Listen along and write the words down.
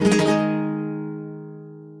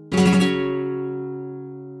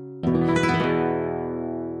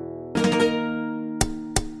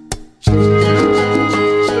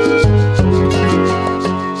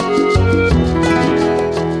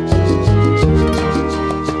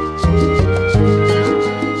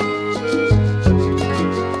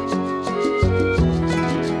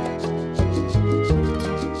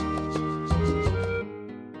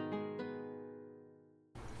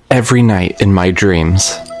Every night in my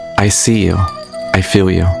dreams, I see you. I feel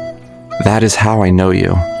you. That is how I know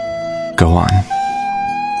you. Go on.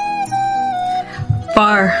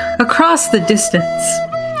 Far across the distance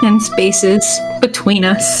and spaces between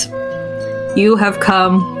us, you have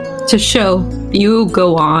come to show you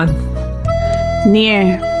go on.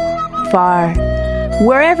 Near, far,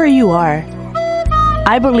 wherever you are,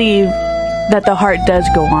 I believe that the heart does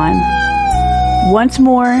go on. Once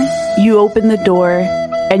more, you open the door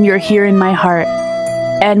and you're here in my heart,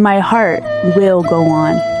 and my heart will go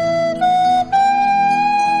on.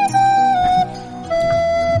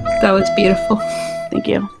 That was beautiful. Thank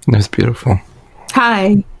you. That was beautiful.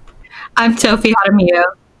 Hi, I'm Sophie Jaramillo.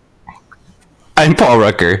 I'm Paul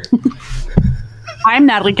Rucker. I'm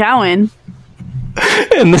Natalie Cowan.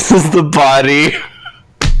 And this is The Body.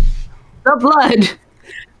 The blood.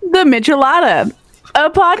 The Michelada, a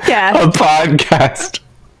podcast. A podcast.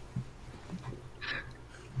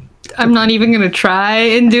 I'm not even going to try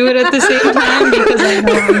and do it at the same time because I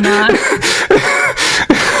know I'm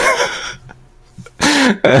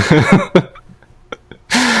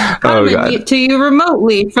not. Coming to you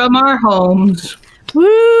remotely from our homes.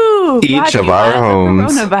 Woo! Each of our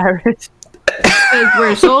homes. Coronavirus. Because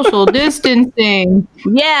we're social distancing.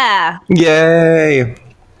 Yeah. Yay.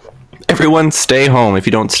 Everyone stay home. If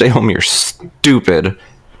you don't stay home, you're stupid.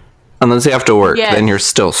 Unless you have to work, Yes. then you're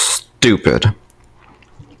still stupid.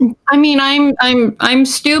 I mean, I'm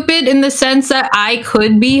stupid in the sense that I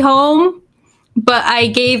could be home, but I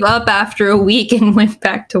gave up after a week and went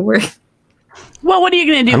back to work. Well, what are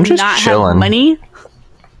you going to do? I'm just Not chilling. have money?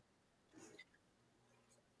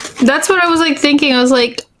 That's what I was like thinking. I was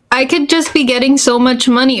like, I could just be getting so much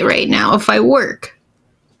money right now if I work.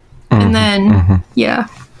 And then, yeah.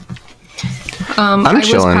 I'm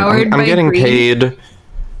chilling. I'm getting paid.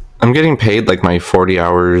 I'm getting paid like my 40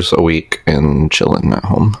 hours a week and chilling at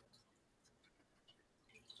home.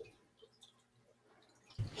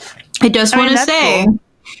 I just want to say, cool.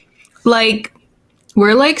 like,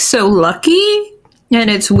 we're like so lucky, and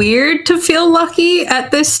it's weird to feel lucky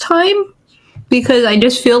at this time because I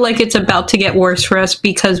just feel like it's about to get worse for us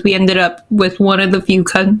because we ended up with one of the few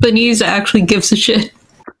companies that actually gives a shit.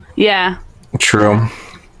 Yeah. True.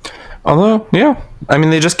 Although, yeah. I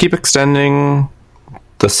mean, they just keep extending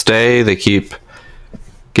the stay. They keep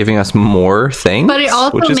giving us more things. But it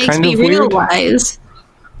also which is makes kind me of weird. realize...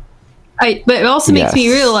 but it also makes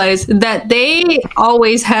me realize that they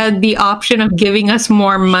always had the option of giving us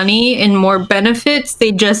more money and more benefits.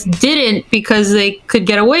 They just didn't because they could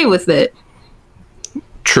get away with it.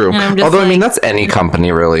 True. And I'm just Although, I mean, like- that's any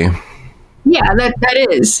company, really. Yeah, that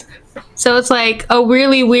is. So it's like a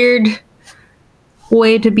really weird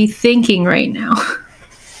way to be thinking right now.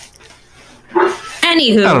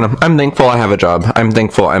 Anywho. I don't know. I'm thankful I have a job. I'm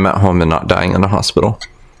thankful I'm at home and not dying in a hospital.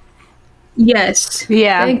 Yes.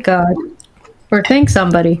 Yeah. Thank God. Or thank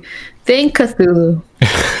somebody. Thank Cthulhu.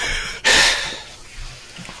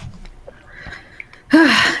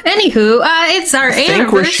 Anywho, it's our Thank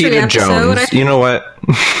anniversary Rashida episode. Jones. You know what?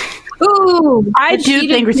 Ooh, I do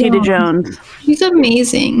think Rashida Jones. She's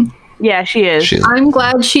amazing. Yeah, she is. She's I'm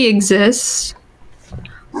glad she exists.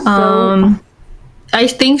 I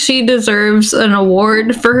think she deserves an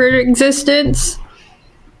award for her existence.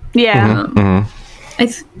 Yeah.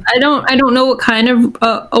 I don't know what kind of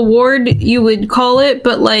award you would call it,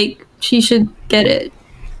 but like she should get it.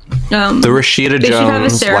 the Rashida they should have a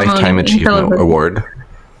Jones ceremony Lifetime and Achievement celebrate. Award.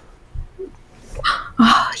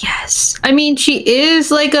 Oh, yes. I mean, she is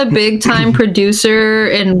like a big time producer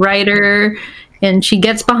and writer, and she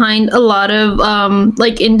gets behind a lot of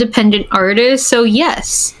like independent artists. So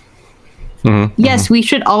yes. Yes, we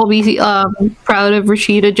should all be proud of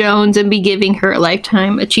Rashida Jones and be giving her a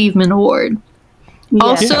Lifetime Achievement Award. Yeah.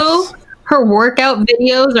 Also, her workout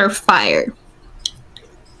videos are fire.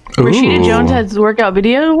 Rashida Ooh. Jones has workout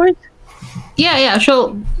video awards? Yeah.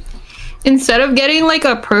 She'll, instead of getting like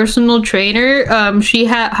a personal trainer, she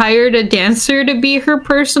hired a dancer to be her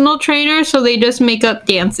personal trainer, so they just make up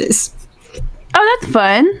dances. Oh, that's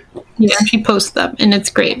fun. Yeah, she posts them, and it's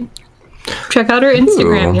great. Check out her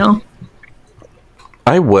Instagram, Ooh. y'all.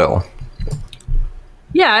 I will.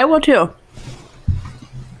 Yeah, I will too.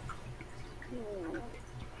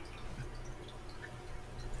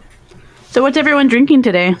 So what's everyone drinking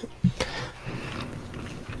today?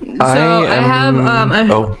 So I have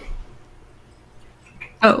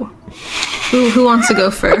Oh. Who wants to go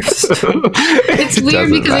first? It's weird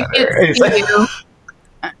doesn't because matter. I can't see you.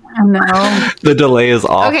 I know. The delay is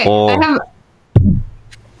Okay, awful.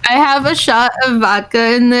 I have a shot of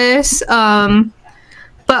vodka in this,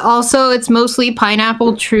 but also it's mostly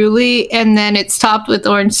pineapple Truly, and then it's topped with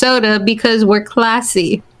orange soda because we're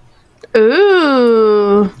classy.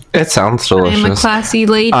 Ooh. It sounds I'm a delicious. classy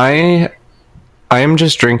lady. I am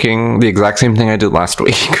just drinking the exact same thing I did last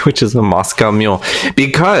week, which is a Moscow Mule,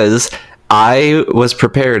 because I was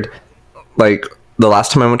prepared. Like, the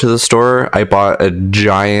last time I went to the store, I bought a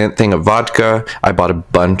giant thing of vodka. I bought a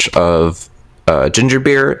bunch of ginger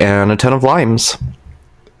beer and a ton of limes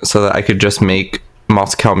so that I could just make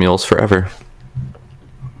Moscow Mules forever.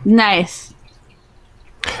 Nice.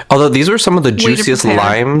 Although these were some of the to juiciest prepare.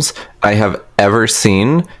 limes I have ever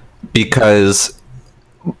seen, because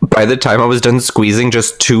by the time I was done squeezing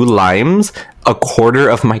just 2 limes, a quarter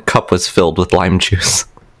of my cup was filled with lime juice.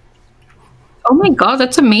 Oh my god,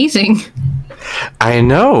 that's amazing. I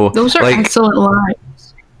know. Those are excellent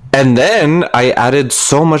limes. And then I added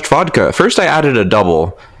so much vodka. First, I added a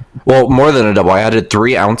double. Well, more than a double. I added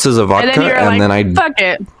 3 ounces of vodka, And then fuck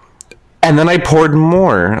it. And then I poured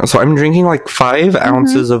more. So I'm drinking like 5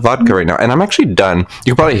 ounces of vodka right now. And I'm actually done.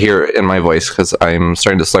 You can probably hear it in my voice because I'm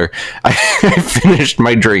starting to slur. I finished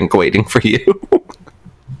my drink waiting for you.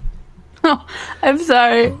 Oh, I'm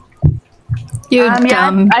sorry. You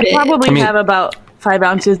dumb I bitch. probably have about 5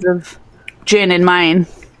 ounces of gin in mine.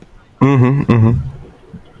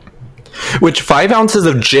 Which 5 ounces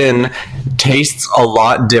of gin tastes a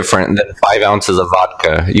lot different than 5 ounces of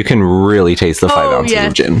vodka. You can really taste the 5 ounces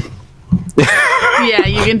of gin. Yeah,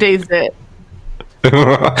 you can taste it.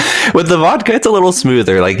 With the vodka, it's a little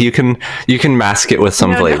smoother. Like you can mask it with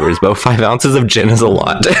some flavors, but 5 ounces of gin is a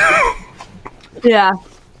lot. Yeah.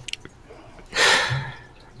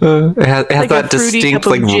 It has Like that a fruity distinct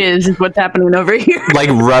cup of like jizz is what's happening over here. like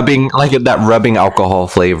rubbing, like that rubbing alcohol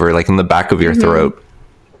flavor, like in the back of your throat.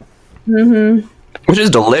 Which is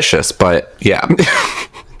delicious, but yeah.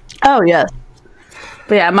 Oh, yes.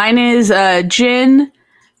 But yeah, mine is gin,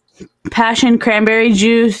 passion cranberry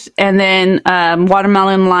juice, and then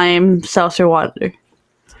watermelon lime seltzer water.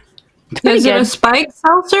 Is it a spiked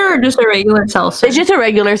seltzer or just a regular seltzer? It's just a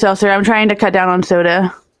regular seltzer. I'm trying to cut down on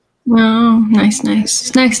soda. Oh, nice.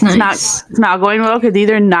 It's not going well because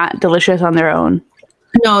these are not delicious on their own.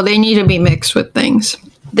 No, they need to be mixed with things.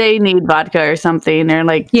 They need vodka or something. They're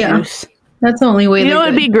like juice. That's the only way. You know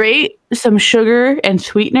what would be great? Some sugar and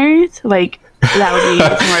sweeteners. Like, that would be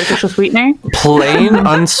some artificial sweetener. Plain,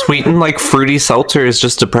 unsweetened, like fruity seltzer is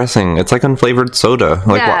just depressing. It's like unflavored soda.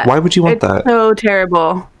 Like, Yeah, why would you want that? So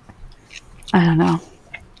terrible. I don't know.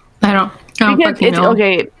 I don't Because fucking it's know.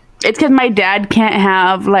 okay. It's because my dad can't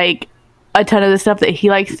have like a ton of the stuff that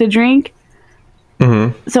he likes to drink.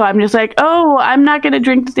 So I'm just like, oh, I'm not gonna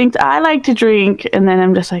drink the things I like to drink, and then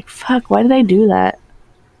I'm just like, fuck, why did I do that?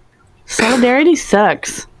 Solidarity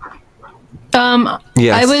sucks.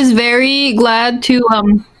 Yes. I was very glad to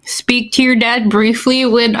speak to your dad briefly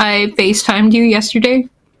when I FaceTimed you yesterday.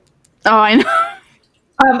 Oh, I know.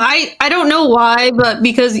 I don't know why, but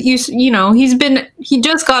because you know he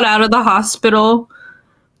just got out of the hospital.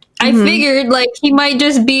 I figured like he might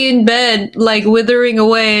just be in bed like withering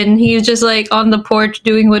away, and he's just like on the porch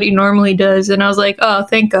doing what he normally does. And I was like, oh,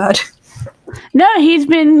 thank God. No, he's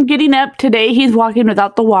been getting up today. He's walking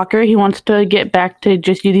without the walker. He wants to get back to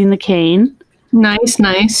just using the cane. Nice.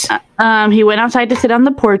 He went outside to sit on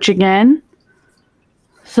the porch again.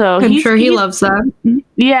 So I'm sure he loves that.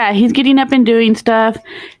 Yeah, he's getting up and doing stuff.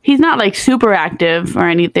 He's not like super active or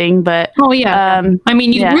anything, but Oh yeah. I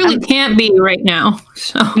mean, you yeah, really can't be right now.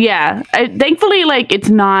 So yeah. Thankfully, like it's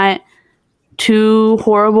not too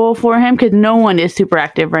horrible for him because no one is super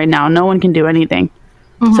active right now. No one can do anything,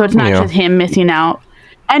 so it's not just him missing out.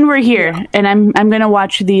 And we're here, and I'm gonna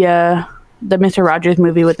watch the Mr. Rogers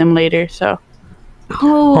movie with him later. So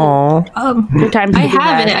good time. I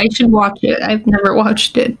have it. I should watch it. I've never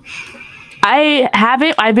watched it. I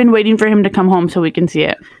haven't. I've been waiting for him to come home so we can see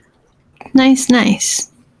it. Nice.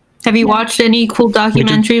 Have you watched any cool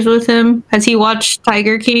documentaries with him? Has he watched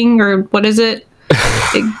Tiger King or what is it?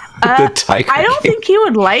 The Tiger I don't King. think he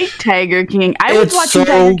would like Tiger King. I was It's watching so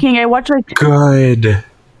Tiger King. I watched like Good.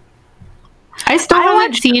 I still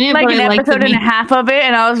haven't seen it, like but an I like episode and a half of it,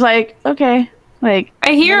 and I was like, okay, like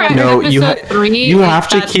I hear after No, you episode 3. you have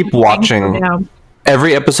to that keep things watching. go down.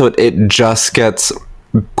 Every episode, it just gets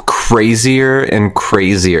crazier and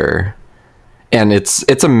crazier. And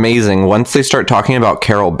it's amazing once they start talking about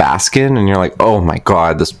Carol Baskin, and you're like, oh my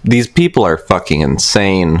god, these people are fucking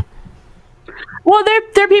insane. well,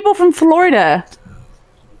 they're people from Florida.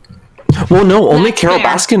 Well, no, only That's Carol fair.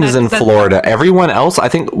 Baskin is in That's Florida. Everyone else, I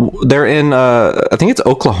think they're in. I think it's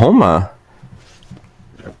Oklahoma.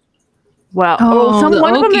 Well, Oh, the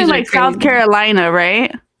one of them Okies is are like South crazy. Carolina,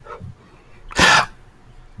 right?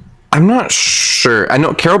 I'm not sure. I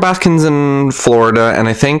know Carol Baskin's in Florida, and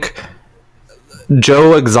I think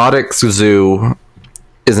Joe Exotic's zoo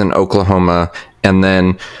is in Oklahoma, and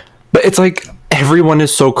then, but it's like everyone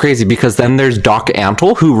is so crazy because then there's Doc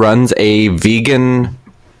Antle, who runs a vegan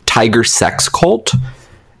tiger sex cult.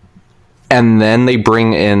 And then they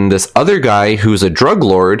bring in this other guy who's a drug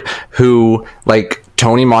lord who, like,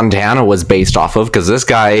 Tony Montana was based off of, because this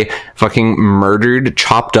guy fucking murdered,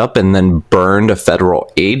 chopped up, and then burned a federal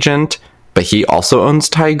agent. But he also owns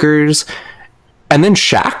tigers. And then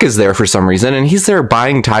Shaq is there for some reason, and he's there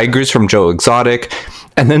buying tigers from Joe Exotic.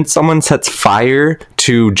 And then someone sets fire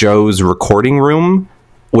to Joe's recording room,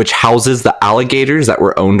 which houses the alligators that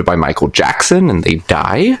were owned by Michael Jackson, and they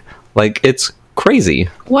die. Like, it's crazy.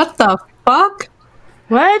 What the fuck?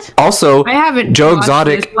 What? Also, I haven't Joe watched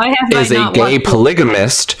Exotic this. Why have I is a not gay watched it?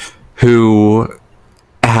 polygamist who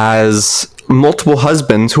has multiple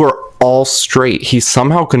husbands who are all straight. He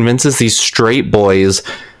somehow convinces these straight boys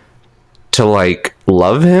to, like,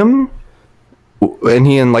 love him, and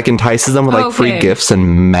he like entices them with like free gifts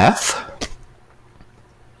and meth.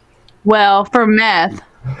 Well, for meth.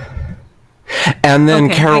 And then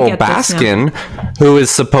Okay, I Carol get this Baskin, who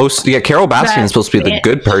is supposed to... Yeah, Carol Baskin is supposed to be the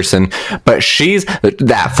good person, but she's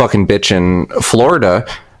that fucking bitch in Florida.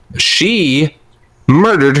 She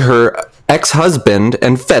murdered her ex-husband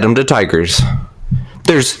and fed him to tigers.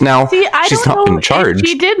 There's now... she's not been charged.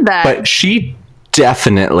 She did that. But she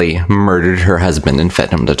definitely murdered her husband and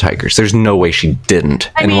fed him to tigers. There's no way she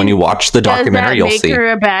didn't. And when you watch the documentary, you'll see. Does that make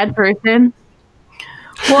her a bad person?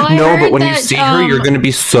 Well, I No, heard but when you that, see her, you're going to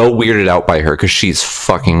be so weirded out by her because she's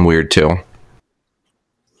fucking weird too.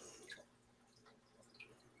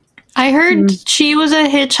 I heard she was a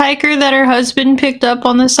hitchhiker that her husband picked up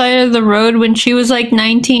on the side of the road when she was like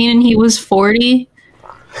 19 and he was 40.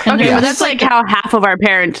 And Okay, there but was, that's like how half of our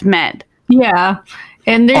parents met. yeah.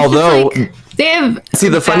 And there's Although, just, like, they have see,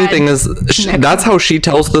 the funny thing is, that's how she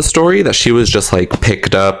tells the story, that she was just like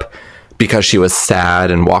picked up because she was sad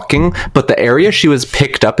and walking. But the area she was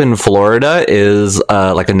picked up in Florida is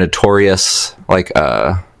like a notorious like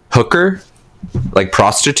hooker, like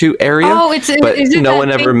prostitute area. Oh, but is it no that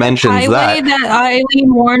one ever big mentions highway that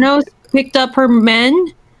Eileen Warnos picked up her men?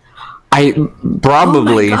 I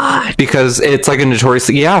probably Oh my God. because it's like a notorious,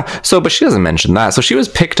 yeah. So, but she doesn't mention that. So she was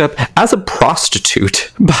picked up as a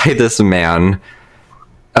prostitute by this man.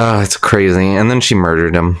 It's crazy. And then she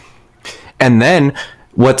murdered him. And then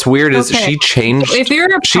what's weird is she changed. So if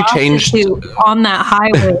you're a prostitute on that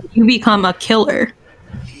highway, you become a killer.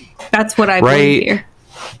 That's what I believe here.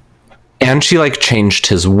 And she like changed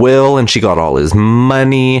his will, and she got all his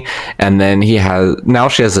money. And then she has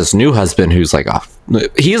this new husband who's like,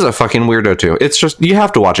 he's a fucking weirdo too. It's just, you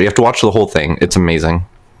have to watch it. You have to watch the whole thing. It's amazing.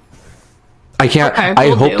 I can't. Okay,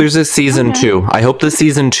 I hope there's a season 2. I hope the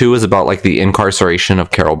season 2 is about like the incarceration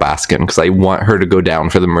of Carol Baskin, because I want her to go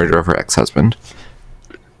down for the murder of her ex-husband.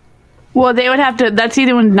 Well, they would have to. That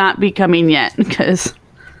season would not be coming yet because.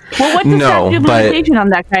 Well, what's the statute of limitation on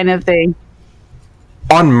that kind of thing?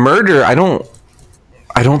 On murder, I don't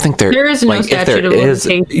think there is no statute of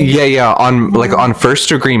limitation. Yeah. On first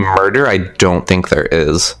degree murder, I don't think there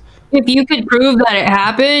is. If you could prove that it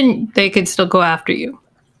happened, they could still go after you.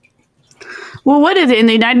 Well, what is it in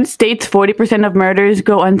the United States? 40% of murders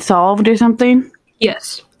go unsolved or something.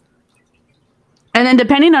 Yes. And then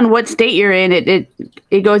depending on what state you're in,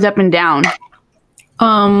 it goes up and down.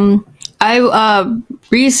 I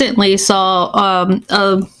recently saw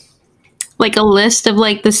a list of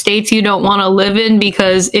like the states you don't want to live in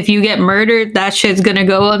because if you get murdered, that shit's gonna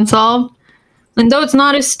go unsolved. And though it's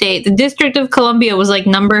not a state, the District of Columbia was like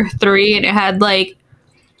number 3, and it had like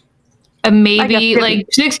maybe like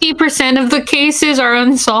 60% of the cases are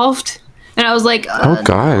unsolved. And I was like, oh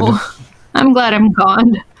God, no. I'm glad I'm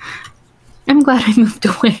gone. I'm glad I moved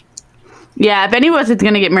away. Yeah, if any of us is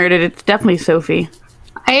gonna get murdered, it's definitely Sophie.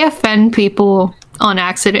 I offend people on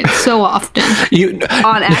accident so often.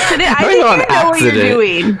 On accident? I think on you know what you're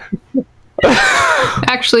doing.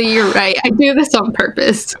 Actually, you're right. I do this on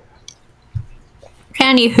purpose.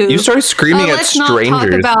 Anywho, you started screaming at let's strangers.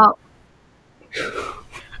 Not talk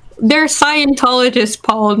about... They're Scientologists,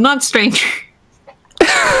 Paul, not strangers.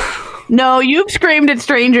 No, you've screamed at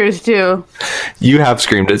strangers too. You have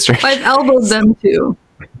screamed at strangers. I've elbowed them too.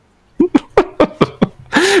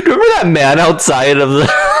 Remember that man outside of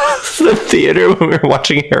the theater when we were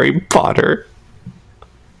watching Harry Potter?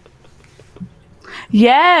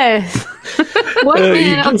 Yes. What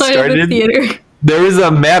man outside of the theater? There was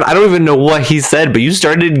a man, I don't even know what he said, but you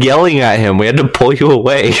started yelling at him. We had to pull you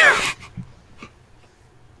away.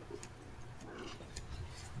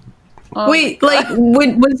 Wait, like,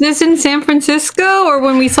 was this in San Francisco or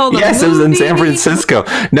when we saw the Yes, movie? it was in San Francisco.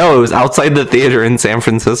 No, it was outside the theater in San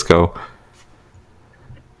Francisco.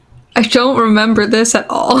 I don't remember this at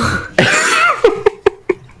all.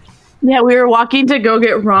 Yeah, we were walking to go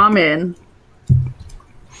get ramen.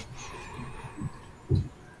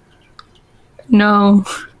 No.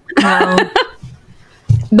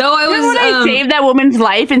 Though I was. When I saved that woman's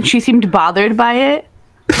life and she seemed bothered by it.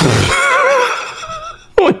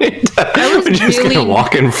 We're just gonna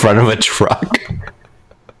walk in front of a truck.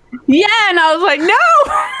 Yeah, and I was like, no.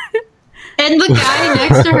 And the guy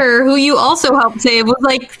next to her, who you also helped save, was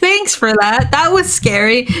like, "Thanks for that. That was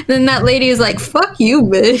scary." Then that lady is like, "Fuck you,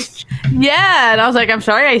 bitch." Yeah, and I was like, "I'm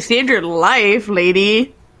sorry, I saved your life,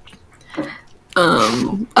 lady."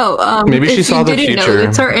 Maybe she saw the future.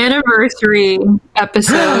 It's our anniversary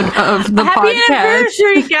episode of the Happy podcast.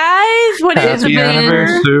 anniversary, guys! What is Happy it?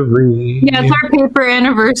 anniversary. Yeah, it's our paper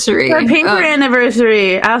anniversary. Our paper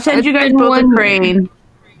anniversary. I'll send you guys both a crane.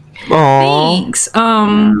 Aww. Thanks.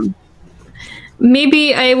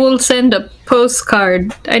 Maybe I will send a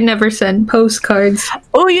postcard. I never send postcards.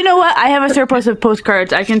 Oh, you know what? I have a surplus of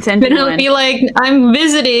postcards. I can send But you it'll one. be like, I'm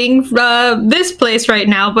visiting this place right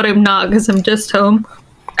now, but I'm not because I'm just home.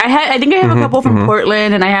 I think I have a couple from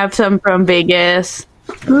Portland, and I have some from Vegas.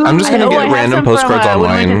 I'm just gonna I get have random some postcards from, when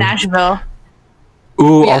we went to online. Nashville.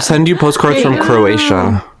 Ooh, Yeah. I'll send you postcards from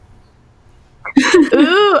Croatia.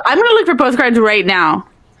 Ooh, I'm gonna look for postcards right now.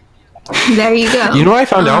 There you go. You know what I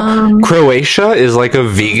found out? Croatia is like a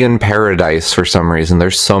vegan paradise for some reason.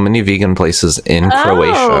 There's so many vegan places in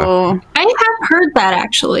Croatia. Oh, I have heard that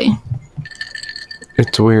actually.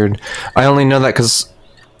 It's weird. I only know that because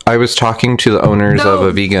I was talking to the owners of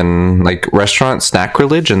a vegan like restaurant,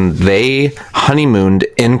 Snackrilage, and they honeymooned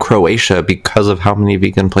in Croatia because of how many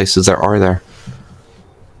vegan places there are there.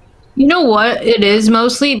 You know what? It is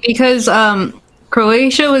mostly because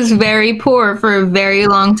Croatia was very poor for a very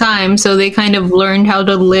long time, so they kind of learned how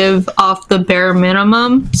to live off the bare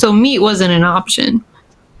minimum. So meat wasn't an option.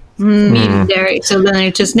 Meat and dairy. So then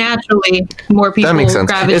it just naturally more people That makes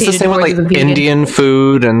sense. gravitated It's the same with towards like the vegan. Indian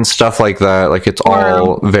food and stuff like that. Like it's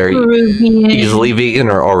all very Peruvian. easily vegan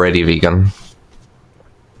or already vegan.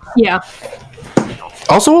 Yeah.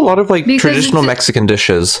 Also, a lot of like Because traditional it's- Mexican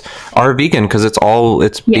dishes are vegan because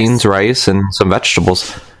it's beans, rice, and some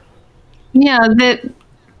vegetables. Yeah,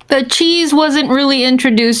 the cheese wasn't really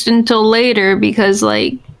introduced until later because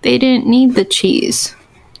like they didn't need the cheese.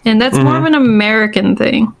 And that's more of an American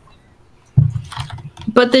thing.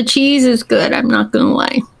 But the cheese is good, I'm not gonna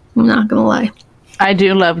lie. I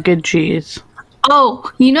do love good cheese. Oh,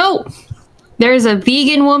 you know, there's a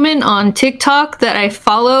vegan woman on TikTok that I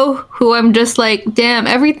follow who I'm just like, damn,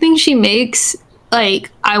 everything she makes, like,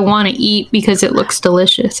 I want to eat because it looks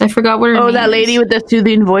delicious. I forgot what her name Oh, that lady is. with the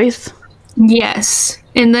soothing voice. Yes.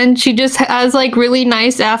 And then she just has like really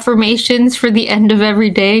nice affirmations for the end of every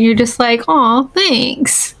day. And you're just like, oh,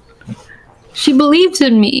 thanks. She believes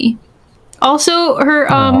in me. Also,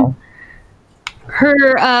 her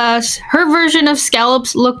version of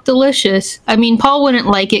scallops looked delicious. I mean, Paul wouldn't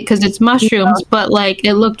like it because it's mushrooms, but like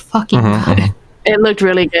it looked fucking good. It looked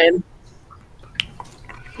really good.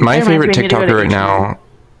 My That favorite reminds me, I need to go TikToker to right now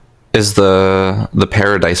is the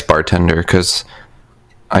Paradise bartender because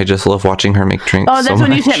I just love watching her make drinks. Oh, that's so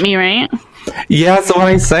when you much. sent me, right? Yeah, that's the one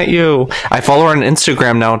I sent you. I follow her on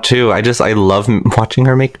Instagram now too. I love watching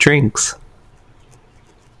her make drinks.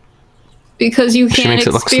 Because you She can't makes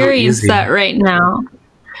it look so experience easy. that right now.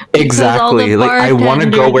 Because all the Exactly. Like I want to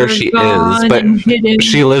go where she bartenders are is, gone and hidden. but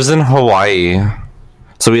she lives in Hawaii.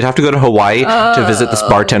 So we'd have to go to Hawaii to visit this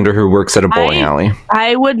bartender who works at a bowling alley.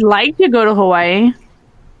 I would like to go to Hawaii.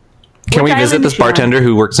 Can we Which visit island this is she on? bartender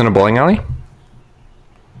who works in a bowling alley?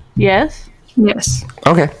 Yes. Yes.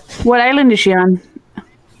 Okay. What island is she on?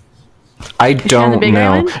 I on the don't Big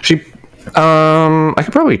know. Island? She I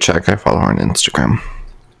could probably check. I follow her on Instagram.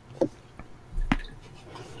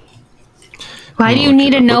 Why do you look need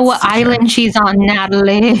it to up. know Let's what see. island she's on,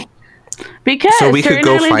 Natalie? Because So we could certain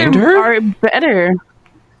go islands find her? are better.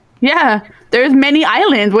 Yeah, there's many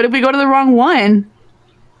islands. What if we go to the wrong one?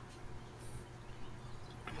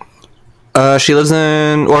 She lives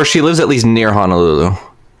at least near Honolulu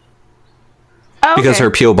Oh, because okay. her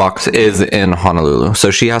PO box is in Honolulu, so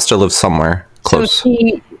she has to live somewhere close.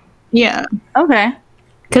 Yeah. Okay.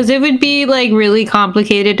 Because it would be like really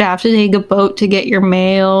complicated to have to take a boat to get your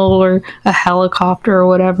mail or a helicopter or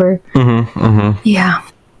whatever. Yeah.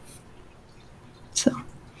 So,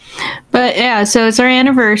 but yeah, so it's our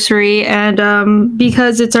anniversary, and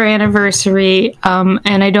because it's our anniversary,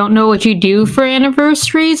 and I don't know what you do for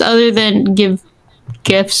anniversaries other than give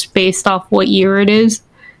gifts based off what year it is.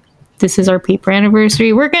 This is our paper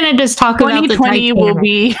anniversary. We're gonna just talk about the 2020 will Titanic.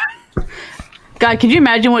 be. God, could you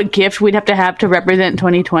imagine what gift we'd have to represent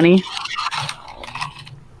 2020?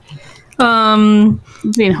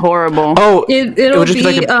 It's being horrible. Oh, It'll would just be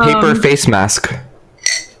like a paper face mask.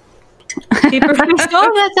 paper face.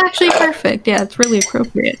 Oh, that's actually perfect. Yeah, it's really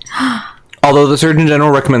appropriate. Although the Surgeon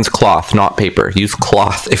General recommends cloth, not paper. Use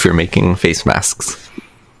cloth if you're making face masks.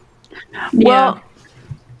 Well,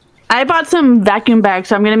 I bought some vacuum bags,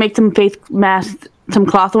 so I'm going to make some face masks, some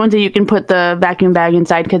cloth ones that you can put the vacuum bag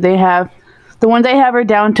inside, because the ones I have are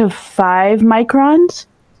down to 5 microns.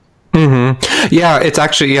 Mm-hmm. Yeah, it's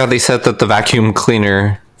actually, they said that the vacuum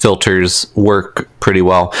cleaner filters work pretty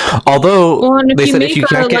well. Although, if they you said make if you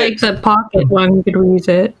can't get... the pocket one, you could reuse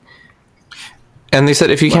it. And they said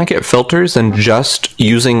if you can't get filters, then just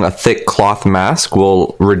using a thick cloth mask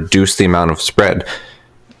will reduce the amount of spread.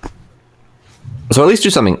 So at least do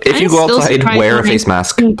something. If you go outside, wear a face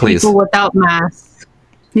mask, please. People without masks.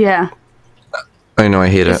 Yeah. I know, I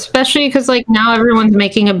hate it. Especially because now everyone's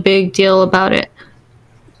making a big deal about it.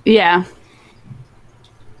 Yeah.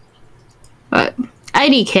 But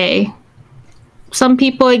IDK. Some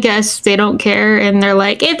people, I guess, they don't care and they're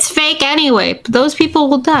like, it's fake anyway. But those people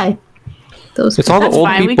will die. It's all the old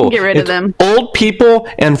fine. people. We can get rid of them. Old people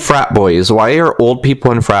and frat boys. Why are old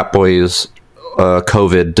people and frat boys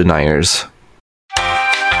COVID deniers?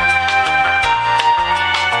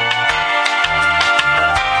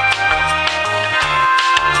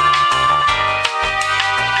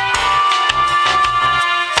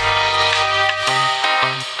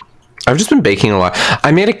 I've just been baking a lot.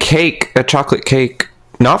 I made a chocolate cake,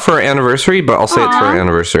 not for our anniversary, but I'll say it's for our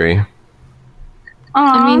anniversary.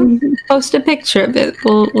 I mean, post a picture of it.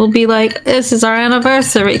 We'll be like, this is our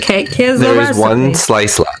anniversary cake. Here's the recipe. There is one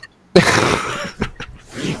slice left.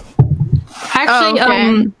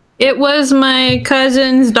 Actually, it was my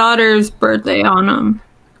cousin's daughter's birthday on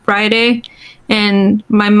Friday, and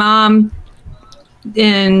my mom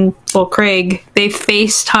and Craig, they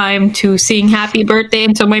FaceTime to sing happy birthday,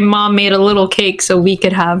 and so my mom made a little cake so we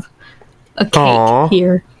could have a cake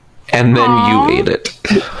here. And then you ate it.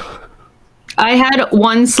 I had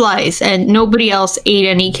one slice and nobody else ate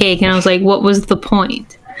any cake, and I was like, what was the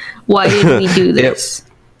point? Why did we do this?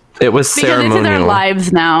 It was ceremonial. Because this is our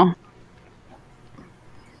lives now.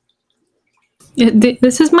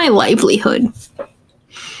 This is my livelihood.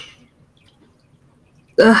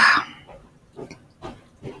 Ugh.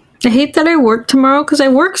 I hate that I work tomorrow because I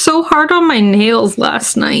worked so hard on my nails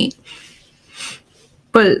last night.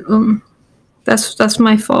 But that's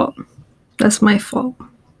my fault. That's my fault.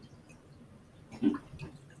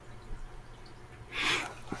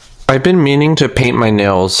 I've been meaning to paint my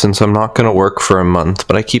nails since I'm not going to work for a month,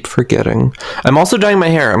 but I keep forgetting. I'm also dyeing my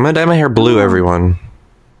hair. I'm going to dye my hair blue, everyone.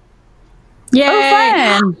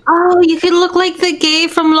 Yeah. Oh, you can look like the gay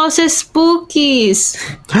from Los Spookies.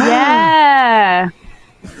 Yeah.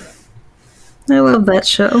 I love that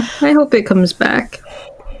show. I hope it comes back.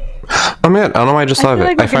 Oh man, I don't know why I just love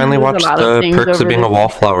it. I finally watched The Perks of Being a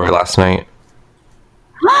Wallflower last night.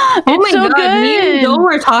 Oh my god, good. Me and Joe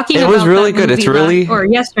were talking about it. It was really good. It's really or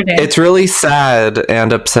yesterday. It's really sad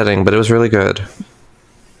and upsetting, but it was really good.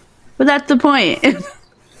 But that's the point.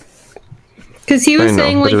 Because he was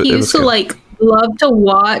saying he used to love to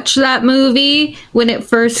watch that movie when it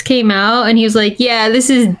first came out, and he was like, yeah, this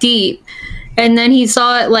is deep. And then he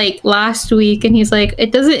saw it last week, and he's like,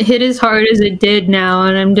 it doesn't hit as hard as it did now.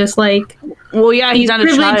 And I'm just like, well, yeah, he's not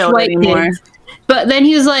a child anymore. But then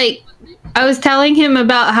he was like, I was telling him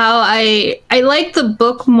about how I liked the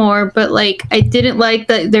book more, but I didn't like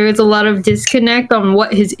that there was a lot of disconnect on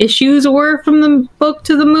what his issues were from the book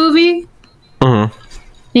to the movie. Mm-hmm. And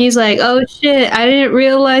he's like, oh shit, I didn't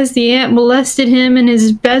realize the aunt molested him and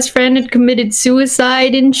his best friend had committed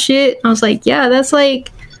suicide and shit. I was like, yeah, that's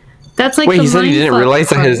like wait, he said he didn't realize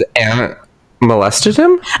that his aunt molested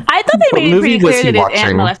him? I thought they made it pretty clear that his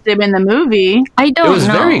aunt molested him in the movie. I don't know. It was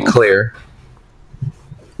very clear.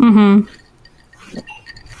 Mm-hmm.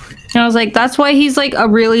 And I was like, that's why he's a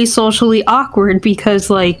really socially awkward, because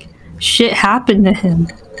shit happened to him.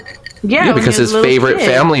 Yeah, because his favorite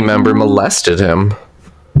family member molested him.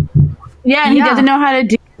 Yeah, and he doesn't know how to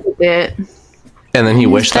deal with it. And then he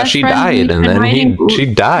wished that she died, and then she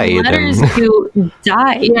died. Letters to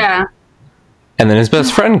die. Yeah. And then his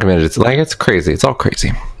best friend committed it. It's crazy. It's all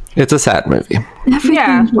crazy. It's a sad movie.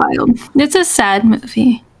 Everything's wild. It's a sad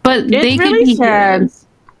movie. But they could be sad.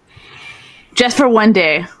 Just for one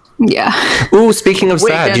day. Yeah. Ooh, speaking of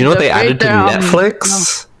sad, do you know what they added to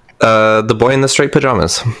Netflix? The Boy in the Striped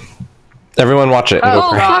Pajamas. Everyone watch it.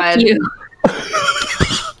 Oh, fuck you.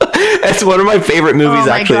 It's one of my favorite movies,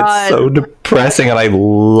 actually. God. It's so depressing, and I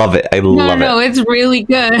love it. I love it. No, it's really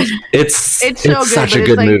good. It's so good, such a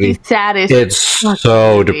good movie. The saddest it's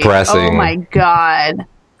so movie. depressing. Oh my god.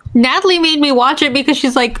 Natalie made me watch it because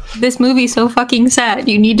she's like, this movie's so fucking sad.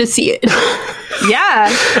 You need to see it. Yeah.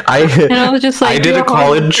 And I was just like, I did a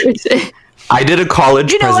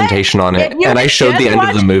college presentation on it, and I showed the end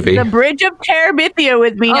of the movie. The Bridge of Terabithia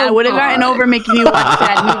with me. I would have gotten over making you watch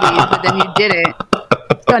sad movies, but then you didn't.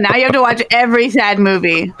 So now you have to watch every sad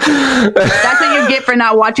movie. That's what you get for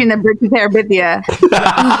not watching The Bridge of Terabithia.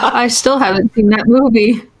 I still haven't seen that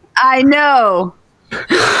movie. I know.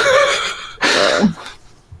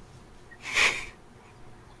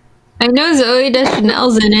 I know Zoe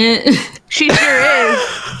Deschanel's in it. She sure is.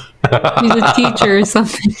 She's a teacher or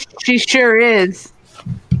something. She sure is.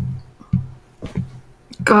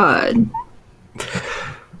 God.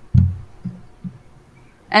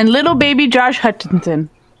 And little baby Josh Hutcherson.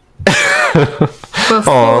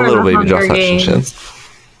 Oh, little baby Josh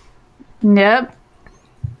Hutcherson. Yep.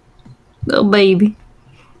 Little baby.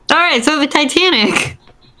 All right, so the Titanic.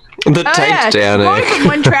 The Titanic. Yeah, going from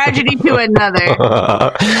one tragedy to another.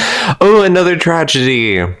 Oh, another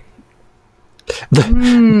tragedy.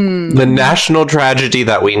 The national tragedy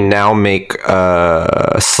that we now make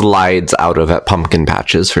slides out of at pumpkin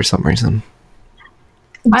patches for some reason.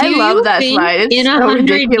 I love that slide. It's in so 100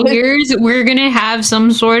 ridiculous. years, we're going to have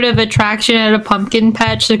some sort of attraction at a pumpkin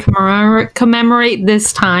patch to commemorate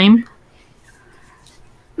this time?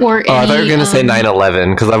 Or I thought you were going to say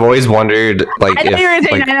 9/11, because I've always wondered, like, I thought you were going to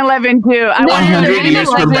say 9/11 too. I wanted 100 years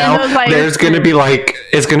from now, there's going to be like,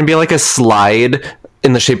 it's going to be like a slide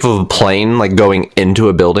in the shape of a plane, like going into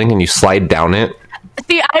a building, and you slide down it.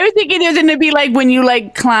 See, I was thinking it was going to be like when you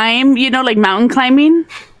like climb, you know, like mountain climbing.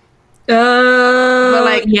 But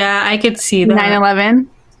like, yeah, I could see that. 9/11. And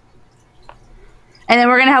then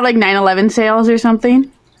we're going to have like 9/11 sales or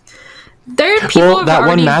something. There are people who've that one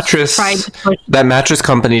already mattress, tried to push that mattress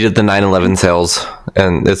company did the 9/11 sales,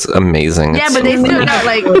 and it's amazing. Yeah, It's but so they still funny. got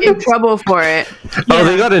like in trouble for it. Oh,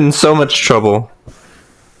 they got in so much trouble.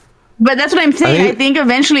 But that's what I'm saying. I think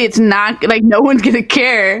eventually it's not like no one's going to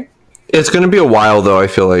care. It's going to be a while, though, I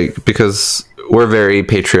feel like, because we're very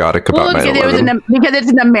patriotic about Because 9/11. because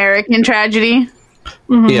it's an American tragedy.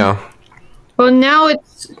 Yeah. Well, now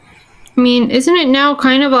it's... I mean, isn't it now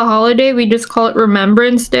kind of a holiday? We just call it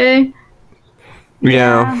Remembrance Day.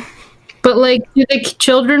 Yeah. But, like, do the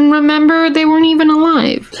children remember? They weren't even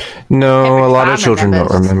alive. No, a lot of child children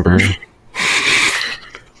don't remember.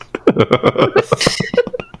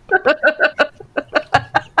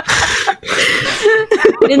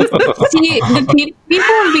 And see, people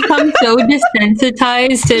have become so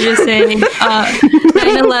desensitized to just saying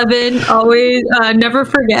 9/11, always, never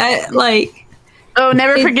forget. Like, Oh,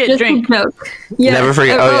 never it's forget just drink. a joke. Yeah. Never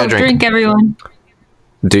forget- oh, yeah, drink. Everyone.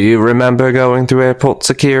 Do you remember going through airport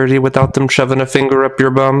security without them shoving a finger up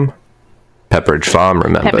your bum? Pepperidge Farm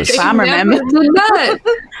remembers. Pepperidge Farm remember. Never did that.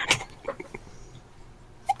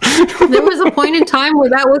 There was a point in time where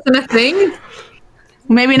that wasn't a thing.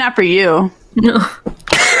 Maybe not for you. No.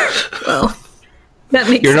 Well, that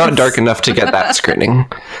makes You're not sense. dark enough to get that screening.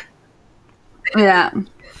 Yeah.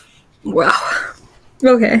 Wow.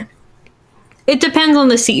 Okay. It depends on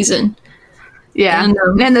the season. Yeah. And,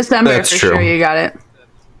 In the summer, That's for true. sure, you got it.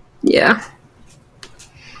 Yeah.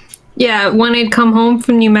 Yeah, when I'd come home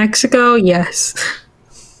from New Mexico, yes.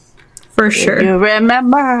 For sure. You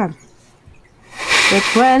remember the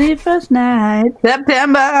 21st night,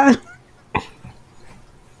 September.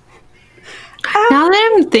 Now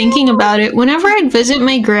that I'm thinking about it, whenever I'd visit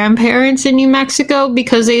my grandparents in New Mexico,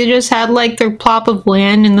 because they just had like their plot of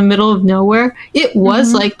land in the middle of nowhere, it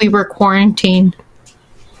was like we were quarantined.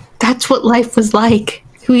 That's what life was like.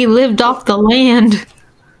 We lived off the land.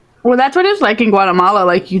 Well, that's what it's like in Guatemala.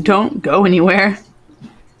 Like, you don't go anywhere.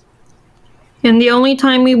 And the only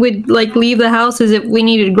time we would like leave the house is if we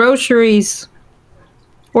needed groceries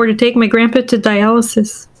or to take my grandpa to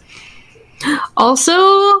dialysis. Also,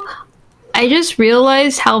 I just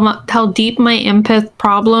realized how deep my empath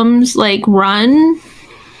problems like run,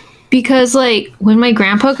 because like when my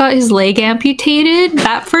grandpa got his leg amputated,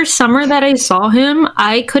 that first summer that I saw him,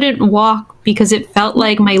 I couldn't walk because it felt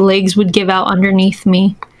like my legs would give out underneath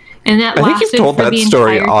me. And that I think you've lasted told for that the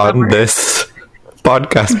story entire on summer. this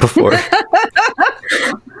podcast before.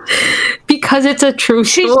 Because it's a true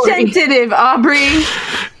She's story. sensitive, Aubrey.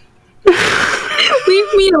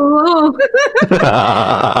 Leave me alone.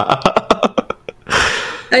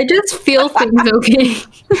 I just feel things, okay?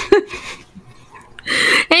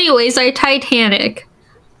 Anyways, our Titanic.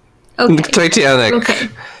 Okay. Titanic. Okay.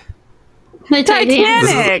 The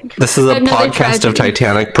Titanic. This is a Another podcast of tragedy.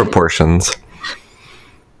 Titanic proportions.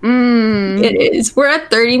 It is. We're at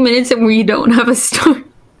 30 minutes and we don't have a story.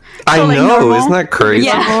 I So, like, know, normal? isn't that crazy?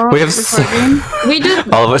 Yeah. We have We just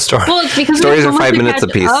all of our stories. well, it's because Stories we are have so 5 much to minutes catch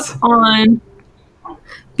apiece. up on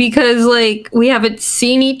because like we haven't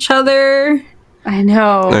seen each other. I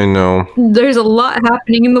know. I know. There's a lot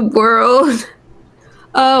happening in the world.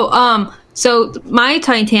 Oh, so my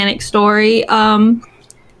Titanic story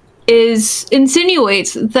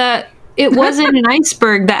insinuates that it wasn't an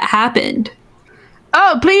iceberg that happened.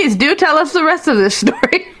 Oh, please do tell us the rest of this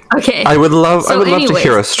story. Okay. I would love to anyways,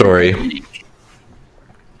 hear a story.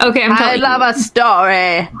 Okay, I'm I telling love a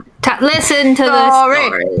story. listen to Story.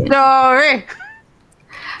 this story. Story.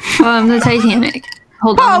 The Titanic.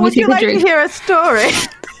 Hold on, Paul, let me would you take a like to drink. hear a story?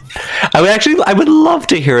 I would love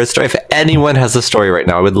to hear a story. If anyone has a story right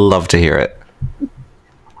now, I would love to hear it.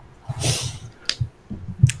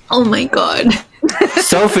 Oh my god.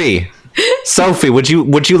 Sophie, would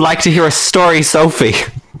you like to hear a story, Sophie?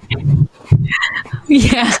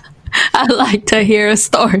 Yeah, I'd like to hear a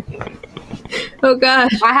story. Oh god.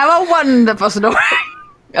 I have a wonderful story.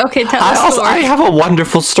 Okay, tell us a story. I have a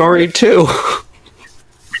wonderful story too.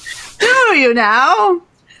 Do you now?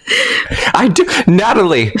 I do.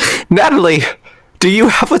 Natalie, do you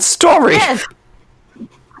have a story? Yes.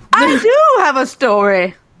 I do have a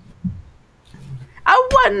story. A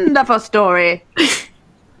wonderful story.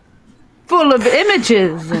 Full of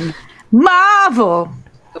images and marvel.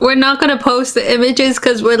 We're not gonna post the images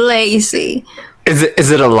because we're lazy. Is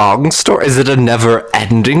it a long story? Is it a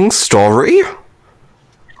never-ending story?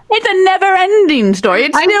 It's a never-ending story.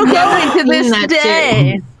 It's still going to this that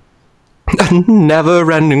day. A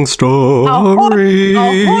never-ending story.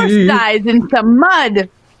 A horse dies in some mud.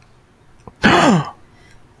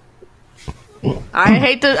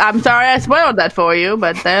 I'm sorry I spoiled that for you,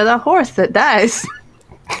 but there's a horse that dies.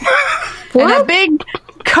 And a big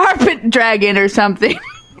carpet dragon or something.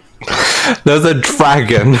 There's a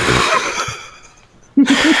dragon.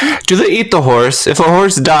 Do they eat the horse? If a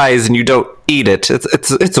horse dies and you don't eat it,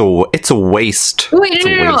 it's a waste. Wait, It's a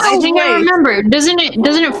no. waste. I think I remember. Doesn't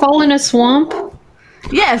it fall in a swamp?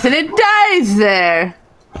 Yes, and it dies there.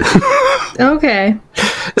 Okay.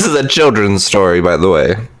 This is a children's story, by the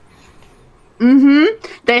way.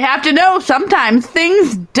 They have to know sometimes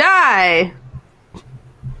things die.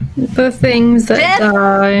 The things that Death.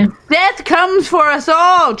 die. Death comes for us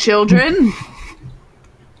all, children.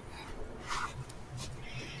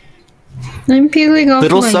 I'm peeling off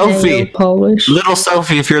Little my Sophie. nail polish. Little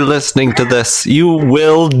Sophie, if you're listening to this, you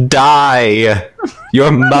will die.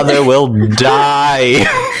 Your mother will die.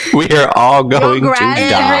 We are all going to die.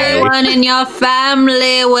 Everyone in your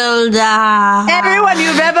family will die. Everyone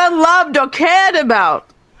you've ever loved or cared about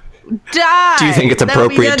die. Do you think it's That'll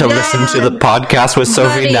be appropriate to your listen death. to the podcast with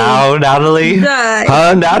Sophie Buddy. now, Natalie? Die.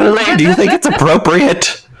 Huh, Natalie? Do you think it's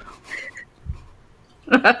appropriate?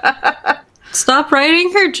 Stop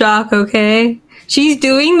writing her jock, okay? She's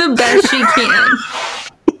doing the best she can.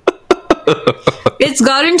 It's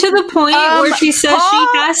gotten to the point where she says she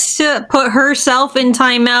has to put herself in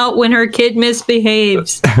timeout when her kid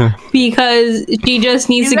misbehaves because she just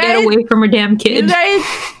needs to get away from her damn You kid. guys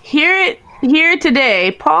hear it here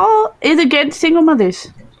today. Paul is against single mothers.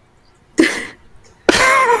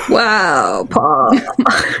 Wow, Paul.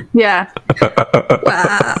 Yeah.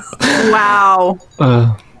 Wow.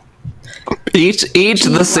 Wow. Each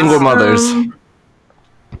the single mothers.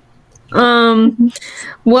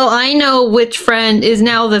 Well, I know which friend is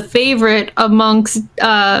now the favorite amongst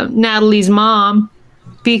Natalie's mom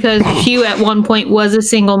because she at one point was a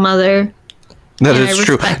single mother. That and is I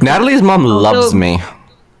true. respect that. Natalie's mom loves me.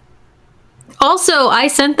 Also, I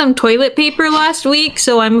sent them toilet paper last week,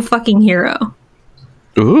 so I'm a fucking hero.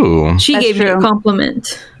 Ooh. She That's gave me a true.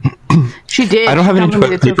 compliment. She did. I don't have She any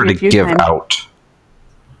complimented toilet paper Sophie to a few give times. out.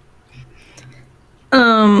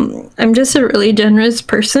 I'm just a really generous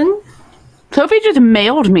person. Sophie just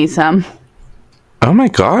mailed me some. Oh my I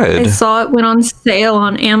god. saw it went on sale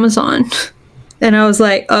on Amazon. And I was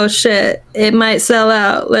like, oh shit, it might sell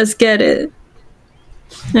out. Let's get it.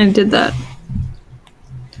 I did that.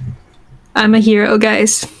 I'm a hero,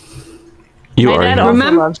 guys. You My dad are. also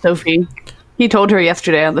Remember- loves Sophie. He told her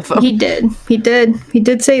yesterday on the phone. He did. He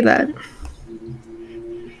did say that.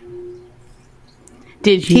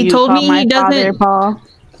 Did he you told call me my he doesn't- father, Paul?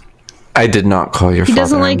 I did not call your He father.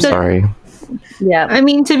 doesn't like I'm that- sorry. Yeah. I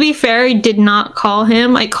mean, to be fair, I did not call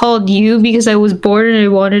him. I called you because I was bored and I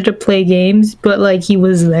wanted to play games, but like he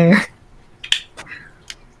was there.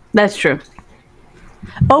 That's true.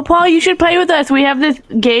 Oh, Paul, you should play with us. We have this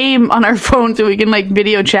game on our phone so we can like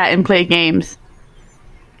video chat and play games.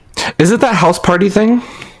 Is it that house party thing?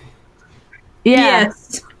 Yeah.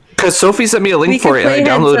 Yes. Because Sophie sent me a link We for could it and I play Heads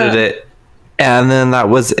downloaded Up. it. And then that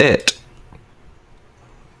was it.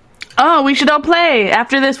 Oh, we should all play.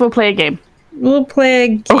 After this, we'll play a game. We'll play a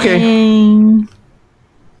game.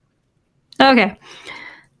 Okay.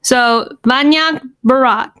 So, Vanyak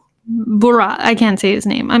Burat. I can't say his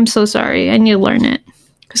name. I'm so sorry. I need to learn it.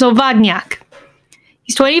 So, Vanyak.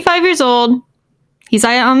 He's 25 years old. He's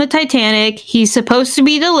on the Titanic. He's supposed to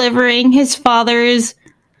be delivering his father's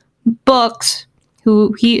books.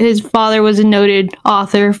 His father was a noted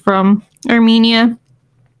author from Armenia,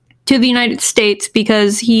 to the United States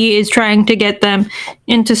because he is trying to get them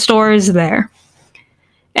into stores there.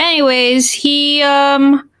 Anyways, he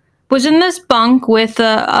was in this bunk with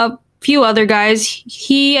a few other guys.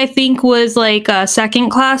 He, I think, was like a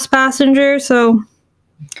second-class passenger, so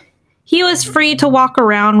he was free to walk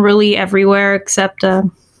around really everywhere, except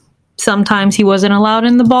sometimes he wasn't allowed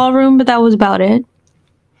in the ballroom, but that was about it.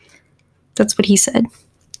 That's what he said.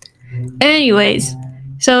 Anyways,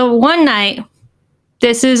 so one night,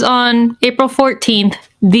 this is on April 14th,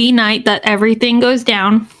 the night that everything goes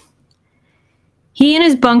down. He and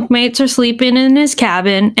his bunkmates are sleeping in his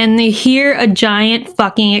cabin, and they hear a giant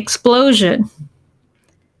fucking explosion.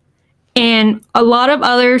 And a lot of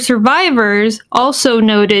other survivors also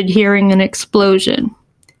noted hearing an explosion.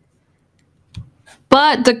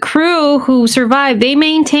 But the crew who survived, they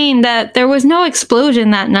maintained that there was no explosion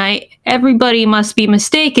that night. Everybody must be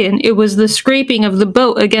mistaken. It was the scraping of the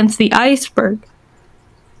boat against the iceberg.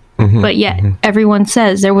 But yet, everyone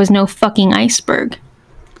says there was no fucking iceberg.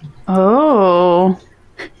 Oh.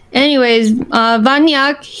 Anyways,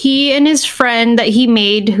 Vanyak, he and his friend that he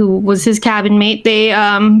made, who was his cabin mate, they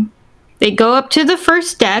go up to the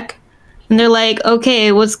first deck, and they're like,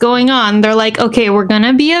 okay, what's going on? They're like, okay, we're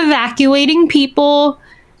gonna be evacuating people,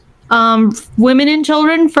 women and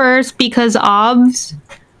children first, because OBS.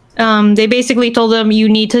 They basically told them you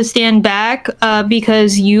need to stand back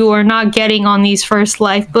because you are not getting on these first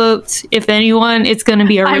lifeboats. If anyone, it's going to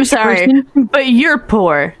be a rich I'm sorry, person. but you're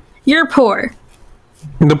poor. You're poor.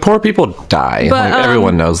 The poor people die. But, like,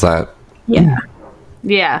 everyone knows that. Yeah.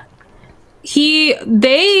 Yeah.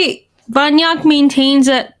 Vanyak maintains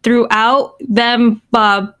that throughout them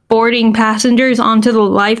boarding passengers onto the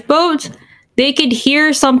lifeboats, they could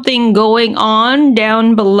hear something going on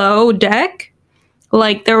down below deck.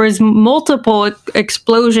 Like, there was multiple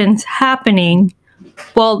explosions happening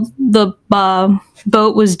while the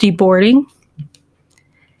boat was deboarding.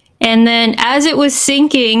 And then as it was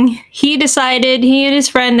sinking, he and his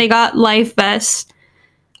friend, they got life vests,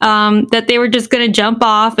 that they were just going to jump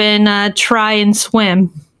off and try and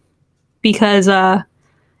swim. Because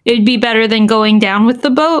it'd be better than going down with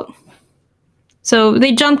the boat. So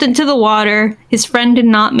they jumped into the water. His friend did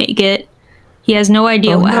not make it. He has no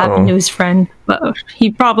idea what happened to his friend, but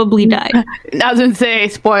he probably died. I was going to say,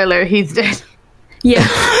 spoiler, he's dead. Yeah.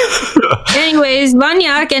 Anyways,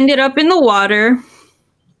 Vanyak ended up in the water.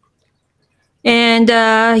 And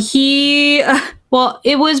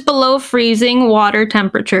it was below freezing water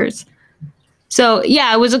temperatures. So,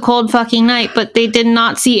 yeah, it was a cold fucking night, but they did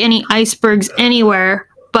not see any icebergs anywhere.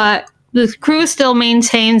 But the crew still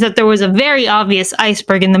maintains that there was a very obvious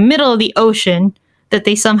iceberg in the middle of the ocean that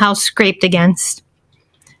they somehow scraped against.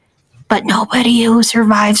 But nobody who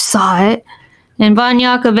survived saw it. And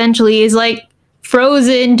Vanyak eventually is like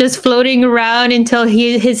frozen, just floating around until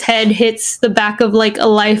his head hits the back of like a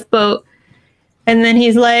lifeboat. And then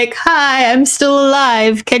he's like, hi, I'm still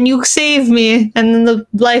alive. Can you save me? And then the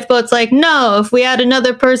lifeboat's like, no, if we add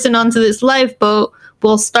another person onto this lifeboat,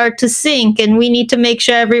 we'll start to sink. And we need to make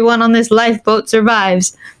sure everyone on this lifeboat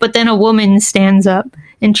survives. But then a woman stands up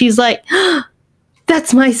and she's like,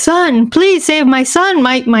 that's my son. Please save my son.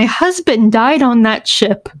 My husband died on that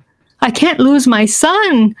ship. I can't lose my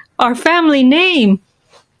son, our family name.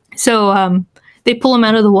 So they pull him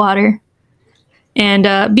out of the water.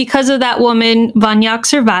 And because of that woman, Vanyak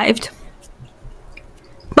survived.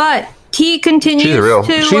 But he continues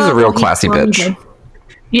She's a real classy bitch.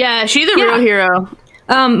 Yeah, she's a real hero.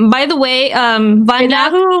 By the way,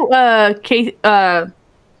 Vanyak...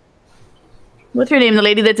 what's her name? The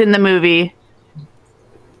lady that's in the movie.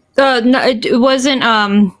 No, it wasn't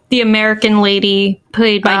the American lady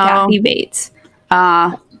played by Kathy Bates.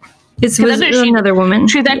 It was another woman.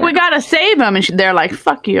 She's like, we gotta save him. And they're like,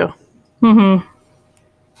 fuck you. Mm-hmm.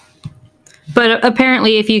 But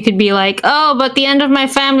apparently if you could be like, oh, but the end of my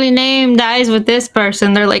family name dies with this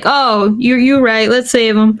person, they're like, oh, you're right, let's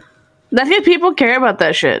save him. That's because people care about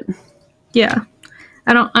that shit. Yeah.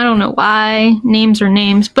 I don't know why. Names are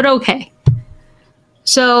names, but okay.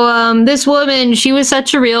 So this woman, she was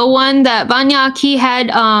such a real one that Vanyak, he had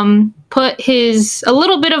put a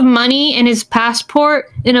little bit of money and his passport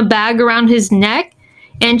in a bag around his neck.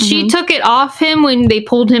 And she took it off him when they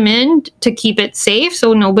pulled him in to keep it safe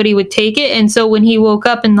so nobody would take it. And so when he woke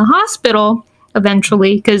up in the hospital,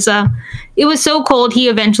 eventually, because it was so cold, he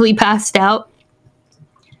eventually passed out.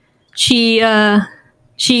 She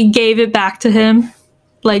gave it back to him.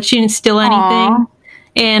 Like, she didn't steal anything. Aww.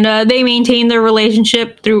 And they maintained their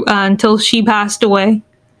relationship through until she passed away.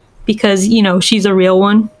 Because, you know, she's a real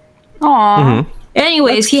one. Aww.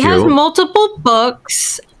 Anyways, he has multiple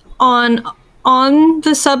books on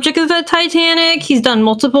the subject of the Titanic. He's done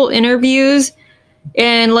multiple interviews.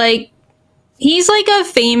 And, like, he's, like, a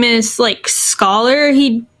famous, like, scholar.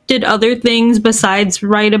 He did other things besides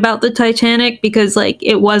write about the Titanic because, like,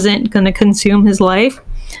 it wasn't going to consume his life.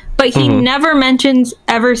 But he never mentions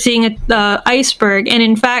ever seeing the iceberg. And,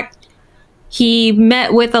 in fact, he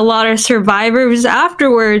met with a lot of survivors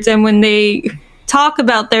afterwards. And when they talk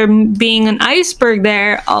about there being an iceberg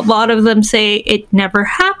there, a lot of them say it never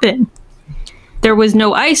happened. There was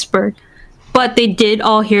no iceberg. But they did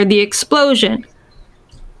all hear the explosion.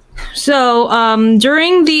 So,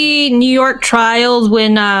 during the New York trials,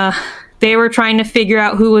 when they were trying to figure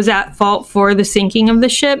out who was at fault for the sinking of the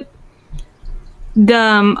ship,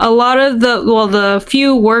 a lot of the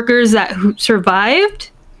few workers that survived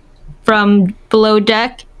from below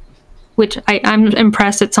deck, which I'm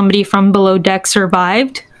impressed that somebody from below deck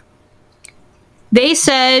survived, they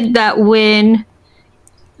said that when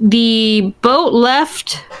the boat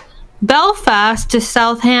left Belfast to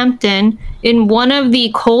Southampton, in one of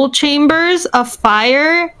the coal chambers, a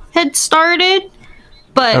fire had started.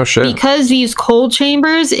 But because these coal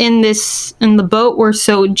chambers in the boat were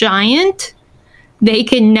so giant, they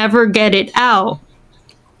can never get it out.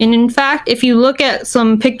 And in fact, if you look at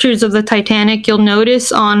some pictures of the Titanic, you'll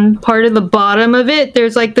notice on part of the bottom of it,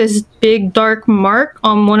 there's like this big dark mark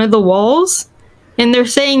on one of the walls. And they're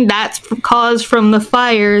saying that's caused from the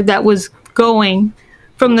fire that was going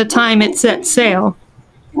from the time it set sail.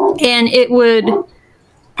 And it would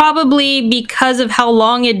probably, because of how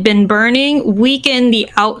long it'd been burning, weaken the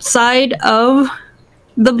outside of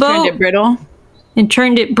the boat. Turned it brittle. And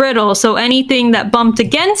turned it brittle. So anything that bumped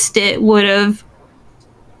against it would have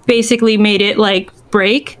basically made it, like,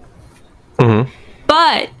 break.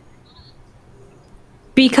 But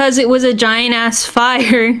because it was a giant-ass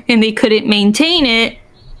fire and they couldn't maintain it,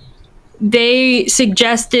 they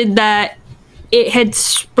suggested that it had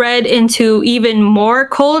spread into even more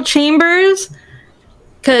coal chambers,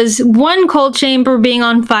 because one coal chamber being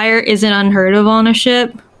on fire isn't unheard of on a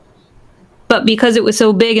ship. But because it was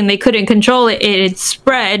so big and they couldn't control it, it had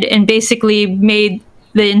spread and basically made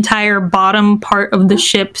the entire bottom part of the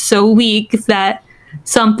ship so weak that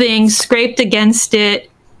something scraped against it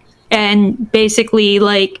and basically,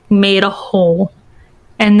 like, made a hole.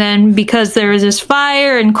 And then because there was this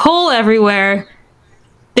fire and coal everywhere,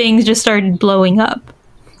 things just started blowing up.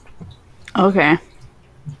 Okay.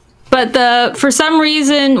 But for some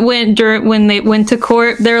reason, when they went to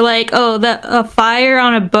court, they're like, "Oh, a fire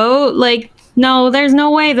on a boat? Like, no, there's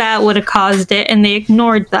no way that would have caused it," and they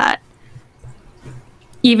ignored that,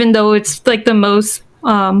 even though it's like the most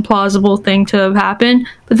plausible thing to have happened.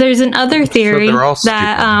 But there's another theory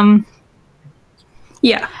that,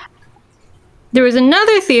 there was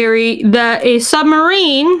another theory that a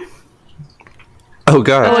submarine. Oh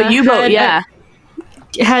god! Oh, a U-boat, yeah.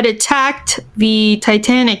 Had attacked the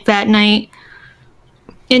Titanic that night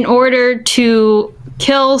in order to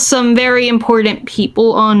kill some very important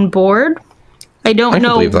people on board. I don't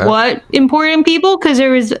know what important people, because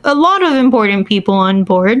there was a lot of important people on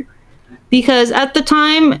board. Because at the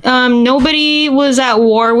time, nobody was at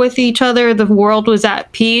war with each other. The world was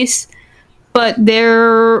at peace. But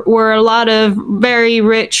there were a lot of very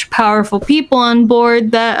rich, powerful people on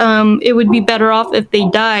board that it would be better off if they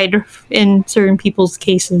died in certain people's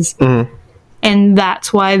cases. And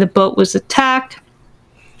that's why the boat was attacked.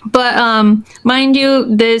 But mind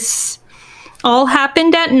you, this all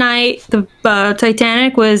happened at night. The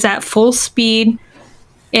Titanic was at full speed.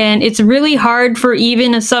 And it's really hard for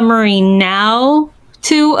even a submarine now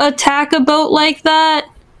to attack a boat like that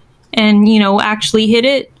and, you know, actually hit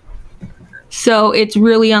it. So it's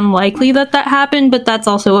really unlikely that happened, but that's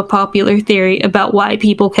also a popular theory about why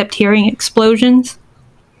people kept hearing explosions.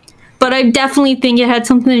 But I definitely think it had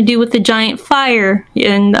something to do with the giant fire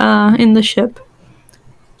in the ship.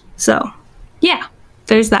 So, yeah,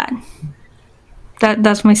 there's that.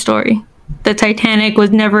 That's my story. The Titanic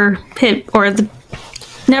was never hit,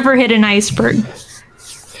 never hit an iceberg.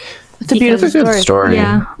 It's a beautiful story.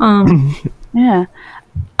 Yeah. Yeah.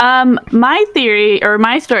 My theory, or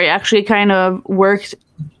my story, actually kind of works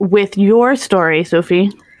with your story,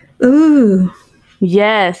 Sophie. Ooh.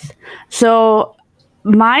 Yes. So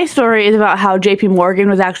my story is about how JP Morgan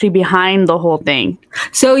was actually behind the whole thing.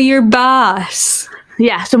 So your boss.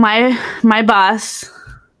 Yeah, so my boss.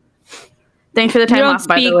 Thanks for the time off,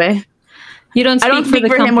 by the way. You don't speak, I don't speak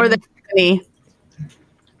for him or the company.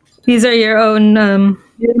 These are your own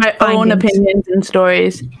These are my own opinions and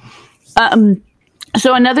stories.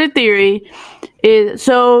 So another theory is,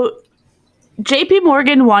 so JP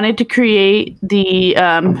Morgan wanted to create the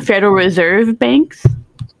Federal Reserve banks.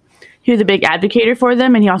 He was a big advocate for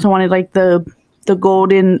them, and he also wanted like the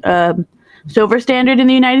gold and silver standard in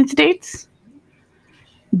the United States.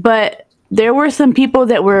 But there were some people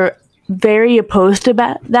that were very opposed to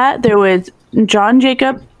that. There was John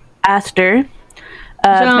Jacob Astor,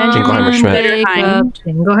 Jingleheimer Schmidt.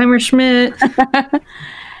 Jingleheimer Schmidt.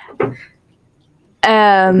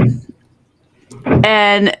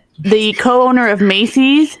 And the co-owner of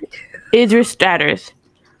Macy's, Idris Stratters.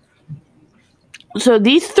 So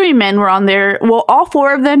these three men were on there. Well, all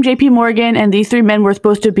four of them, JP Morgan, and these three men were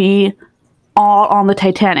supposed to be all on the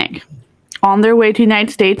Titanic, on their way to the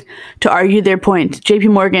United States to argue their points.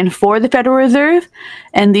 JP Morgan for the Federal Reserve,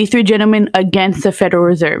 and these three gentlemen against the Federal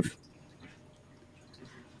Reserve.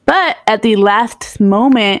 But at the last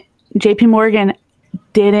moment, JP Morgan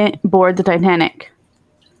didn't board the Titanic.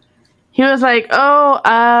 He was like,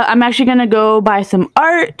 I'm actually going to go buy some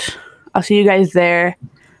art. I'll see you guys there.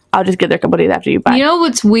 I'll just get there a couple days after you buy. You know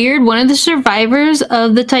what's weird? One of the survivors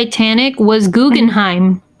of the Titanic was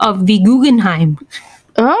Guggenheim, of the Guggenheim.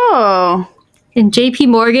 Oh. And JP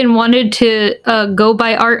Morgan wanted to go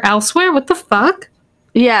buy art elsewhere? What the fuck?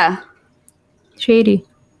 Yeah. Shady.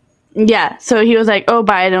 Yeah. So he was like,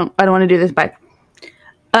 bye. I don't want to do this. Bye.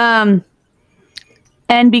 And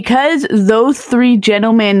because those three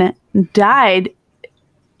gentlemen died,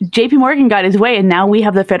 JP Morgan got his way, and now we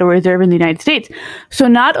have the Federal Reserve in the United States. So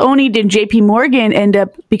not only did JP Morgan end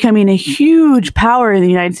up becoming a huge power in the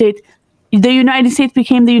United States, the United States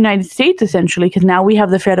became the United States essentially, because now we have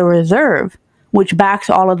the Federal Reserve, which backs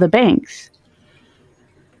all of the banks.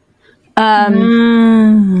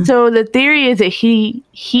 So the theory is that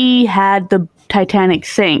he had the Titanic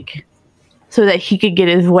sink so that he could get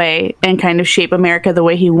his way and kind of shape America the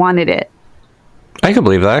way he wanted it. I can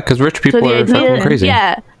believe that, because rich people are fucking crazy.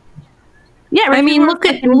 Yeah. Yeah, I mean, look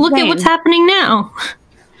at what's happening now.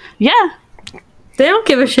 Yeah. They don't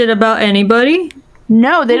give a shit about anybody.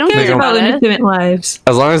 No, they don't care about innocent lives.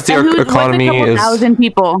 As long as the economy is... 1,000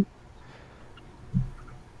 people.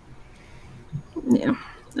 Yeah.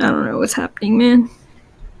 I don't know what's happening, man.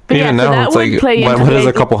 But even so now, it's like, what is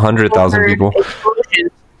a couple 100,000 people?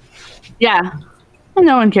 Explosions. Yeah. And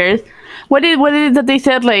no one cares. What is it that they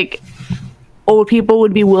said, like, old people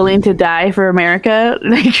would be willing to die for America?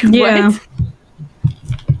 Like, yeah. What?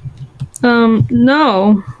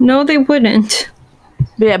 No, they wouldn't.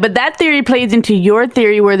 Yeah, but that theory plays into your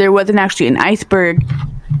theory where there wasn't actually an iceberg.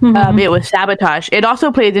 It was sabotage. It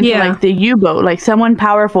also plays into like the U-boat, like someone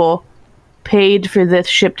powerful paid for this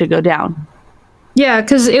ship to go down. Yeah,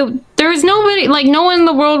 because there was nobody, like no one in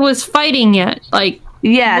the world was fighting yet. Like,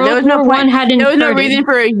 yeah, there was no point. There was no reason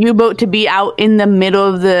for a U-boat to be out in the middle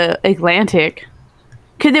of the Atlantic,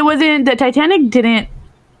 because the Titanic didn't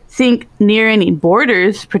sink near any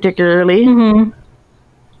borders particularly.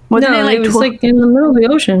 Wasn't it was like in the middle of the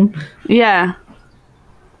ocean. Yeah.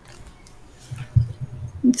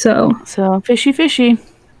 So fishy.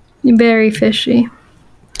 Very fishy.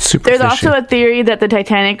 Super There's fishy. also a theory that the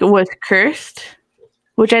Titanic was cursed,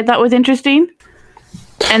 which I thought was interesting.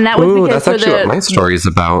 And that was because that's actually what my story is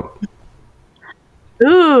about.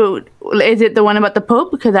 Ooh, is it the one about the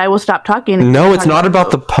Pope? Because I will stop talking. No, it's not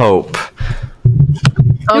about the Pope.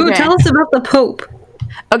 Okay. Ooh, tell us about the Pope.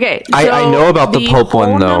 Okay, so I know about the Pope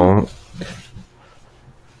one, though.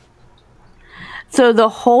 So the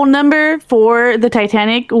whole number for the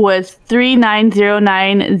Titanic was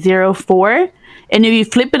 390904. And if you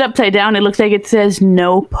flip it upside down, it looks like it says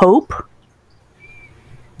no Pope.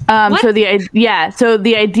 So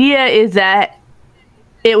the idea is that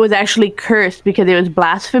it was actually cursed because it was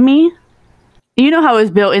blasphemy. You know how it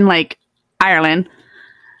was built in like Ireland.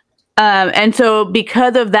 And so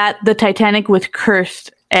because of that, the Titanic was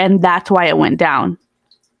cursed, and that's why it went down.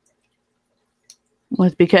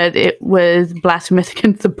 Was because it was blasphemous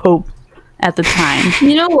against the Pope at the time.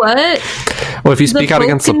 You know what? Well, if you speak out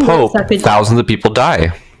against the Pope, thousands of people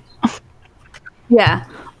die. Yeah.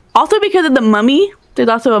 Also because of the mummy. There's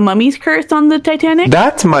also a mummy's curse on the Titanic.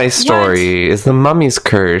 That's my story, is the mummy's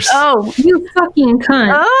curse. Oh. You fucking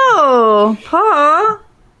cunt. Oh. Huh.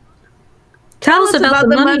 Tell us about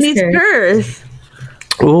the mummy's curse.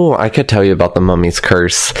 Ooh, I could tell you about the mummy's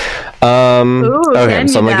curse. Okay, so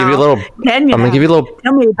I'm gonna give you a little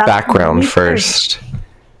background first.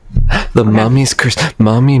 The mummy's curse.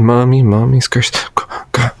 Mummy's curse.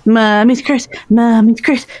 Mummy's curse. Mummy's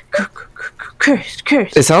curse.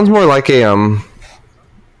 Curse. It sounds more like a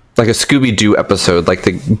Scooby-Doo episode, like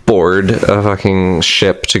they board a fucking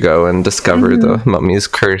ship to go and discover the mummy's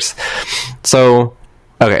curse. So,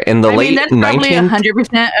 okay, in the late 19th...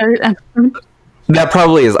 100%. That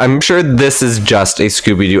probably is. I'm sure this is just a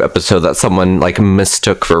Scooby-Doo episode that someone, like,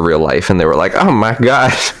 mistook for real life, and they were like, oh my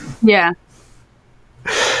god. Yeah.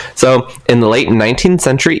 So, in the late 19th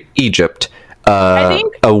century Egypt, I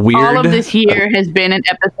think all of this year has been an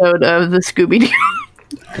episode of the Scooby-Doo.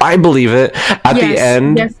 I believe it. At the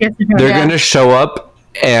end, they're going to show up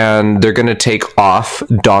and they're going to take off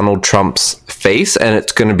Donald Trump's face and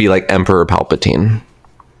it's going to be like Emperor Palpatine.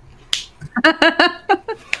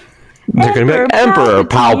 They're going to be like, Emperor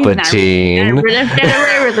Palpatine.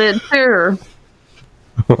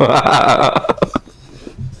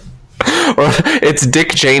 Or it's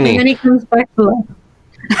Dick Cheney. And then he comes back to life.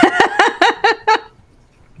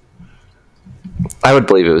 I would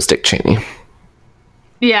believe it was Dick Cheney.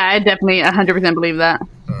 Yeah, I definitely 100% believe that.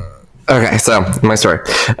 Okay, so my story.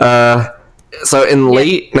 So in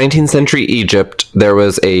late 19th century Egypt, there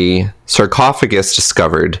was a sarcophagus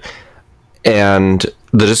discovered, and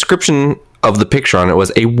the description of the picture on it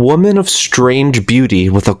was a woman of strange beauty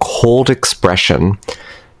with a cold expression.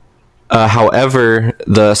 However,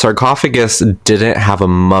 the sarcophagus didn't have a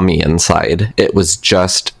mummy inside. It was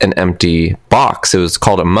just an empty box. It was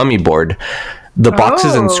called a mummy board. The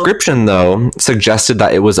box's inscription, though, suggested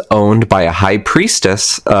that it was owned by a high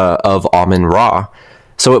priestess of Amun-Ra.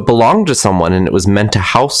 So it belonged to someone and it was meant to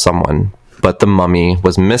house someone, but the mummy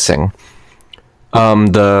was missing.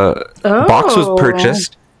 The box was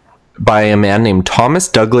purchased by a man named Thomas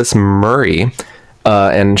Douglas Murray,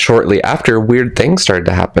 and shortly after, weird things started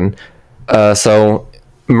to happen. So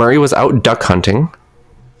Murray was out duck hunting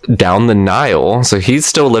down the Nile. So he's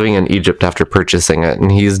still living in Egypt after purchasing it,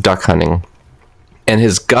 and he's duck hunting. And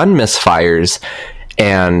his gun misfires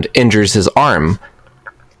and injures his arm.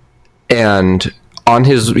 And he's on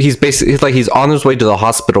his way to the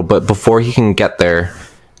hospital, but before he can get there,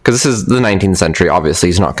 because this is the 19th century, obviously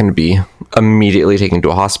he's not going to be immediately taken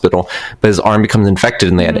to a hospital, but his arm becomes infected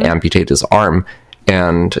and they had to amputate his arm.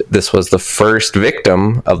 And this was the first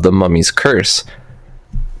victim of the mummy's curse.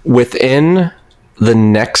 Within the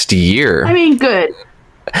next year... I mean, good.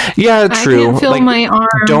 Yeah, true. I can't feel my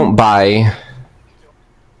arm. Don't buy...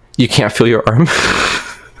 You can't feel your arm?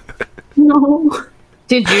 No.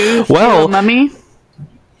 Did you feel a mummy?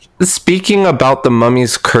 Speaking about the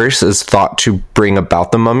mummy's curse is thought to bring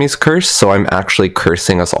about the mummy's curse, so I'm actually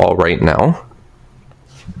cursing us all right now.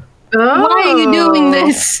 Why are you doing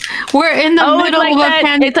this? We're in the middle of a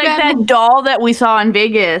pandemic. It's like that doll that we saw in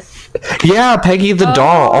Vegas. Yeah, Peggy the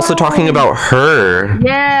doll. Also talking about her.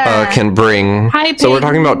 Yeah. Can bring. Hi, Peggy. So we're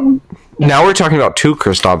talking about two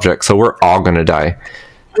cursed objects, so we're all gonna die.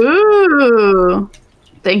 Ooh.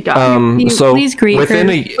 Thank God. So please greet her.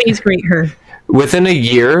 Please greet her. Within a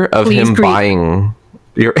year of him buying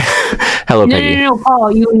your Hello, Peggy. No,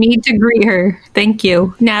 Paul, you need to greet her. Thank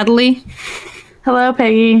you. Natalie. Hello,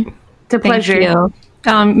 Peggy. It's a pleasure. You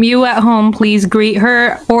at home, please greet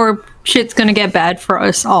her, or shit's gonna get bad for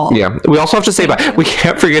us all. Yeah, we also have to say bye. We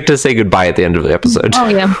can't forget to say goodbye at the end of the episode. Oh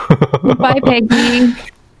yeah. Bye, Peggy.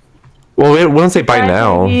 Well, we won't say bye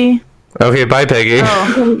now. Peggy. Okay, bye, Peggy.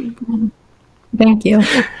 Oh. Thank you.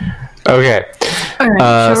 Okay. All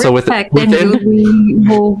right. So within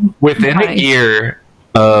a year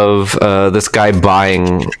of this guy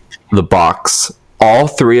buying the box, all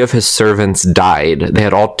three of his servants died. They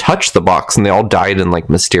had all touched the box and they all died in like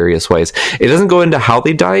mysterious ways. It doesn't go into how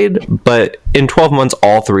they died, but in 12 months,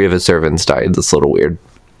 all three of his servants died. That's a little weird.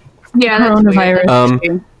 Yeah, that's coronavirus.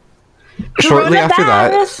 Weird. Shortly after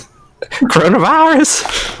that,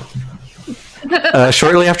 coronavirus.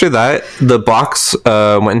 Shortly after that, the box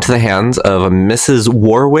went into the hands of a Mrs.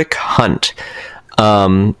 Warwick Hunt,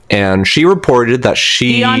 and she reported that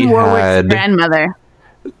she had grandmother.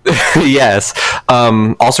 Yes.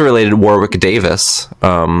 Also related Warwick Davis. She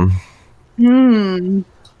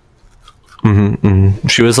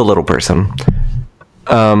was a little person.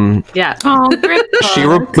 Yeah.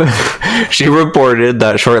 She reported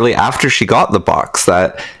that shortly after she got the box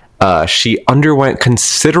that she underwent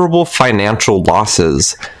considerable financial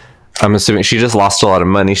losses. I'm assuming she just lost a lot of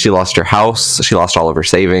money. She lost her house. She lost all of her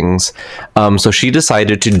savings. So she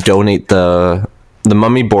decided to donate the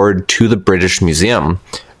mummy board to the British Museum,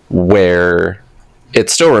 where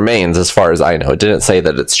it still remains as far as I know. It didn't say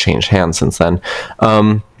that it's changed hands since then.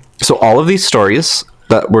 So all of these stories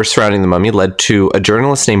that were surrounding the mummy led to a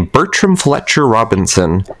journalist named Bertram Fletcher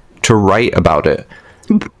Robinson to write about it.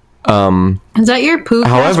 Is that your poop?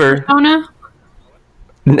 However, persona?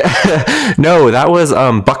 no, that was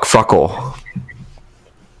Buck Fruckle.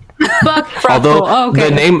 Buck Fruckle. Although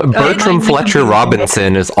the name Bertram Fletcher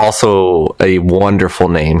Robinson is also a wonderful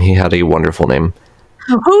name. He had a wonderful name.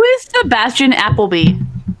 Who is Sebastian Appleby?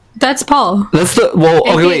 That's Paul. That's the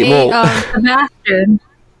okay. Wait, Sebastian.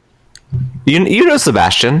 You know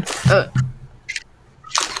Sebastian.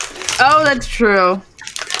 Oh, that's true.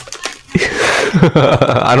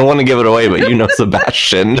 I don't want to give it away, but you know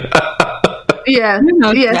Sebastian. Yes,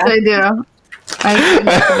 I do. I know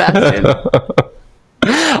Sebastian.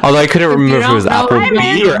 Although I couldn't remember if it was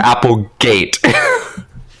Appleby or Applegate.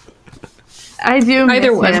 I do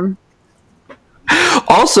miss him.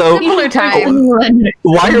 Also, Similar time.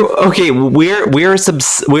 we're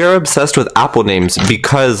obsessed with Apple names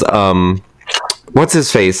because what's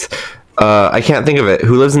his face? I can't think of it.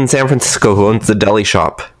 Who lives in San Francisco? Who owns the deli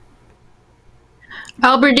shop?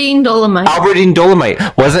 Albertine Dolomite. Albertine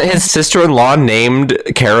Dolomite. Wasn't his sister-in-law named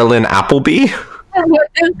Carolyn Appleby?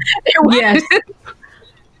 Yes.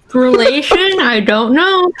 Relation? I don't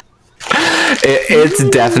know. It's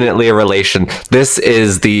definitely a relation. This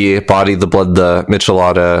is the body, the blood, the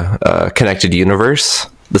Michelada connected universe,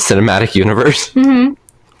 the cinematic universe. Mm-hmm.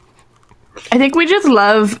 I think we just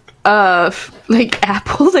love like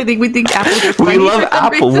apples. I think we think apples are funny. We love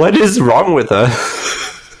Apple. Reason. What is wrong with us?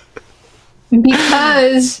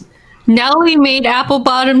 Because Nelly made apple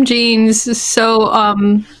bottom jeans so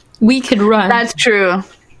we could run. That's true.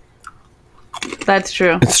 That's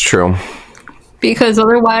true. It's true. Because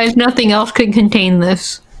otherwise nothing else could contain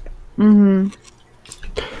this. Mm-hmm.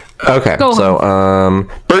 Okay, so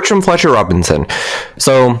Bertram Fletcher Robinson.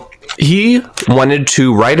 So he wanted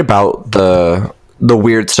to write about the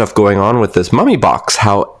weird stuff going on with this mummy box.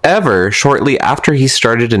 However, shortly after he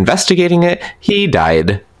started investigating it, he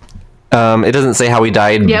died. It doesn't say how he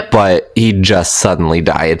died, but he just suddenly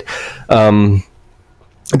died.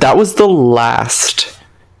 That was the last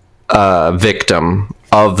victim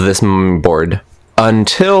of this mummy board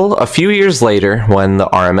until a few years later when the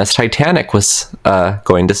RMS Titanic was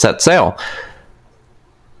going to set sail.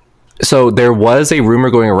 So there was a rumor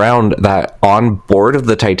going around that on board of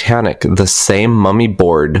the Titanic, the same mummy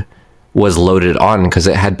board was loaded on because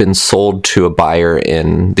it had been sold to a buyer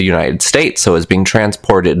in the United States. So it was being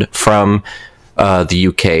transported from the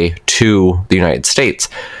UK to the United States.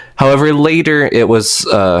 However, later it was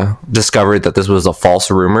discovered that this was a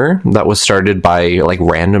false rumor that was started by like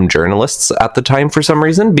random journalists at the time for some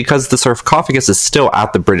reason, because the sarcophagus is still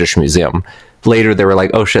at the British Museum. Later they were like,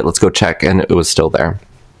 oh shit, let's go check, and it was still there.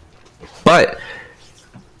 But,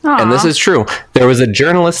 and this is true, there was a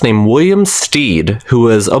journalist named William Stead who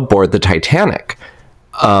was aboard the Titanic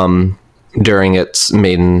during its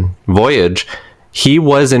maiden voyage. He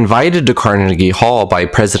was invited to Carnegie Hall by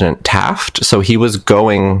President Taft, so he was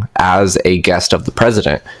going as a guest of the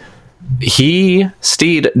president.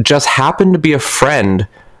 Stead, just happened to be a friend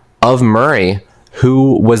of Murray,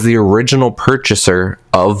 who was the original purchaser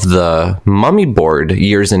of the mummy board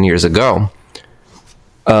years and years ago.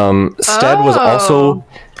 Stead was also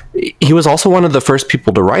one of the first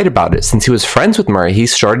people to write about it. Since he was friends with Murray, he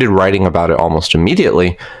started writing about it almost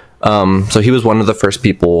immediately. So he was one of the first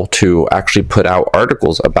people to actually put out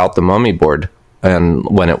articles about the mummy board and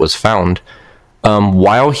when it was found.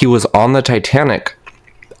 While he was on the Titanic,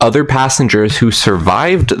 other passengers who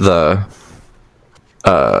survived the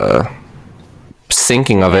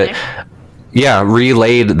sinking of it,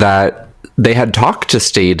 relayed that they had talked to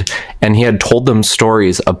Stead and he had told them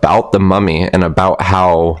stories about the mummy and about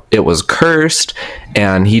how it was cursed,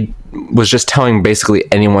 and he was just telling basically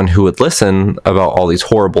anyone who would listen about all these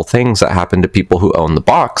horrible things that happened to people who own the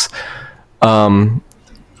box. And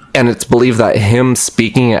it's believed that him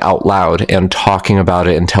speaking it out loud and talking about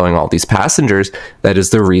it and telling all these passengers, that is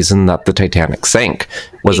the reason that the Titanic sank,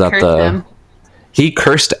 was that he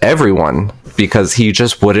cursed everyone because he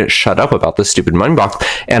just wouldn't shut up about the stupid mummy box.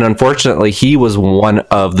 And unfortunately, he was one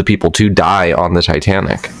of the people to die on the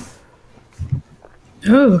Titanic.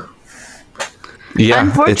 Oh. Yeah,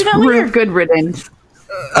 unfortunately, you're good riddance.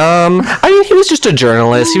 I mean, he was just a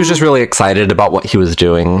journalist. He was just really excited about what he was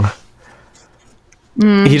doing.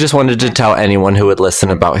 He just wanted to tell anyone who would listen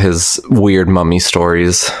about his weird mummy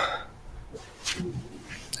stories.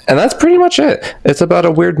 And that's pretty much it. It's about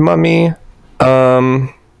a weird mummy.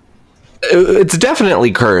 It's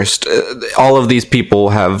definitely cursed. All of these people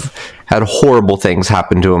have had horrible things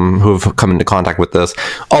happen to them who have come into contact with this.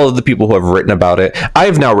 All of the people who have written about it.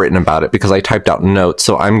 I've now written about it because I typed out notes,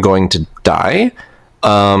 so I'm going to die.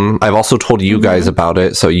 I've also told you guys about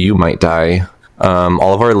it, so you might die.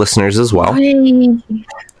 all of our listeners as well.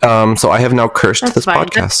 So I have now cursed this fine.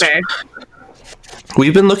 podcast. That's fair.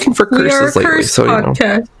 We've been looking for curses lately, so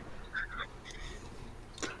podcast.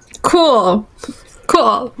 Cool.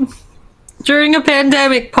 During a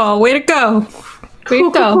pandemic, Paul. Way to go.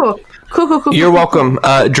 Cool. You're welcome.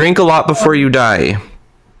 Drink a lot before you die.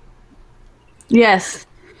 Yes.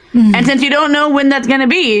 And since you don't know when that's going to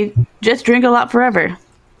be, just drink a lot forever.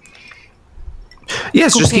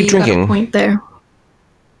 Yes, just keep you got a drinking. point there.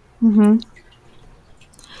 See,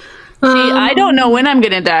 I don't know when I'm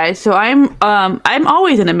going to die, so I'm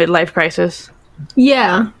always in a midlife crisis.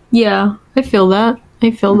 Yeah. I feel that.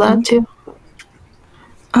 That too.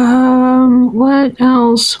 What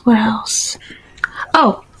else?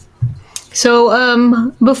 Oh.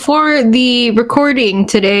 So, before the recording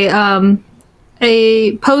today,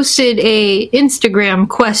 I posted a Instagram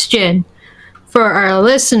question for our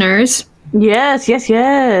listeners. Yes.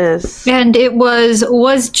 And it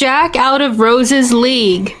was Jack out of Rose's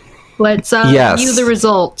league? Let's view the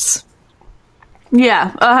results.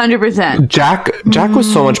 Yeah, 100%. Jack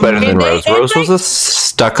was so much better than Rose. Rose was a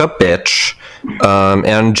stuck-up bitch.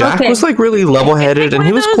 And Jack was like really level-headed, and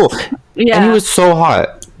he was cool. Yeah. And he was so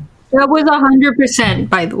hot. That was 100%,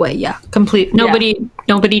 by the way. Yeah, complete. Nobody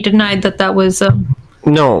denied that was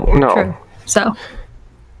No. true. So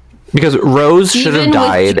Because Rose should have Even with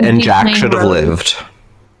died, and Judy Jack playing should have Rose. lived.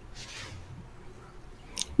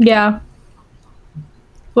 yeah.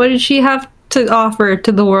 What did she have to offer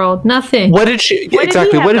to the world? Nothing. What did she What did he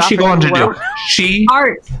have What to did she go offer on to to the do? world? She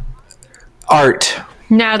Art. art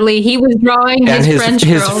Natalie, he was drawing and his French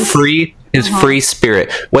his girls. free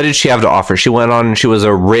spirit. What did she have to offer? She went on and she was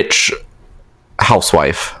a rich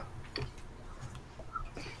housewife.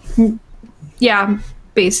 Yeah,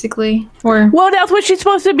 basically. Or What else was she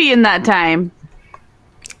supposed to be in that time?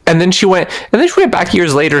 And then she went back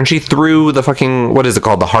years later and she threw the fucking, what is it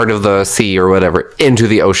called? The heart of the sea or whatever into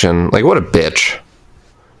the ocean. Like, what a bitch.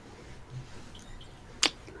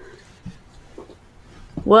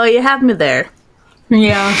 Well, you have me there.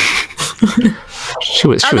 yeah. She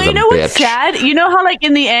was Although, a you know what's bitch. sad? You know how, like,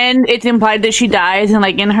 in the end, it's implied that she dies, and,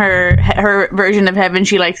 like, in her version of heaven,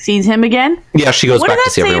 she, like, sees him again? Yeah, she goes What back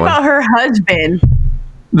does to that see say everyone. about her husband?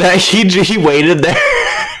 That he waited there.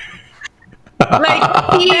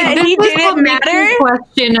 Like, he didn't matter?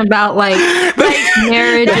 Question about like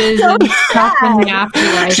marriages and stuff in the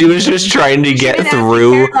afterlife. She was just trying to get Didn't have to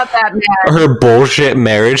through care about that man. her bullshit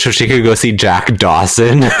marriage so she could go see Jack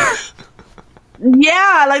Dawson.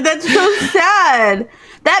 Yeah, like, that's so sad.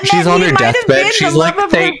 That She's man, on he her might have deathbed. been She's the like, love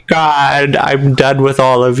of her- thank God, I'm done with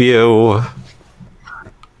all of you.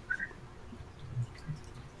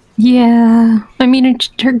 Yeah. I mean,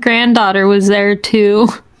 her granddaughter was there too.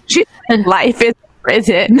 Life is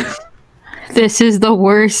prison. This is the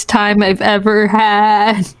worst time I've ever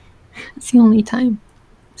had. It's the only time.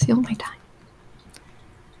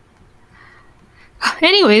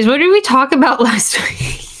 Anyways, what did we talk about last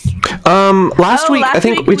week? Last week I last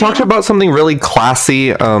think week we we- talked about something really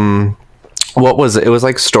classy. What was it? It was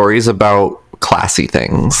like stories about classy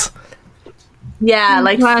things. Yeah,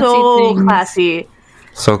 like, Classy so things. classy.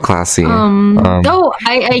 So classy.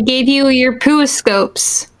 I gave you your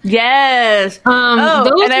poo-scopes. Yes.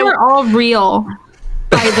 Those and were all real,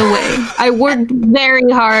 by the way. I worked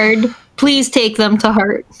very hard. Please take them to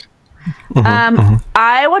heart.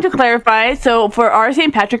 I want to clarify. So for our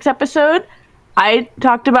St. Patrick's episode, I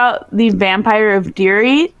talked about the vampire of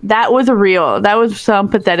Deary. That was that was some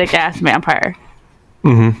pathetic ass vampire.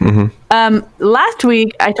 Last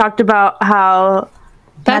week I talked about how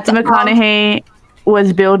That's Matthew McConaughey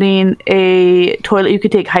was building a toilet you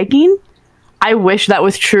could take hiking. I wish that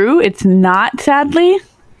was true. It's not, sadly.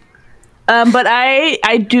 But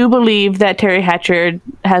I do believe that Terry Hatcher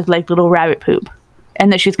has like little rabbit poop,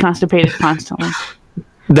 and that she's constipated constantly.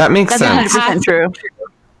 That makes That's sense. 100% true.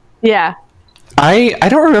 Yeah. I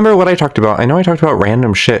don't remember what I talked about. I know I talked about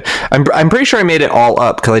random shit. I'm pretty sure I made it all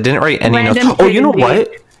up because I didn't write any Random notes. Oh, you know crazy.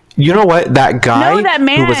 what? You know what? That guy No, that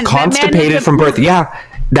man- who was that man constipated was a from birth. poop. Yeah,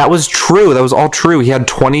 that was true. That was all true. He had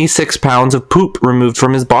 26 pounds of poop removed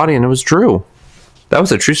from his body, and it was true. That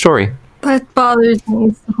was a true story. That bothers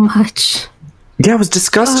me so much. Yeah, it was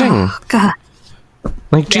disgusting. Oh, God.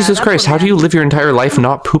 Like, Jesus that's Christ, what how do you live your entire life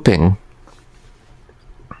not pooping?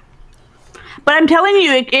 But I'm telling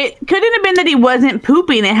you, it couldn't have been that he wasn't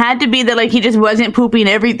pooping. It had to be that, like, he just wasn't pooping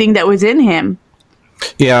everything that was in him.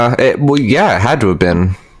 Yeah, it had to have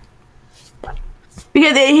been.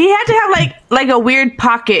 Because he had to have, like a weird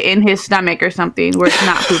pocket in his stomach or something where it's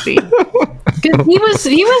not pooping. 'Cause he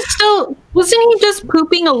was still, wasn't he just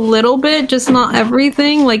pooping a little bit, just not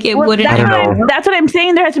everything? Like it wouldn't. That's what I'm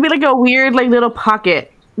saying. There has to be like a weird like little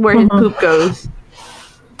pocket where his poop goes.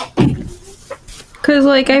 Because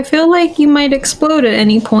like I feel like you might explode at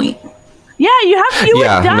any point. Yeah, you would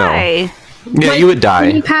die. No. Yeah, like, you would die.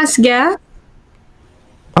 Can you pass gas?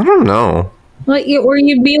 I don't know. Like, or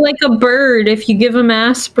you'd be like a bird if you give him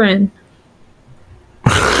aspirin.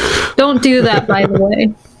 Don't do that, by the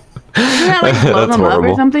way. Isn't that like blow them up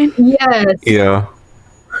or something? Yes. Yeah.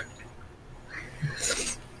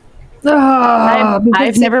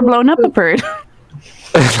 I've never blown up a bird.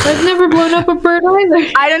 I've never blown up a bird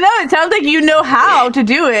either. I don't know. It sounds like you know how to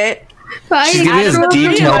do it. She's giving us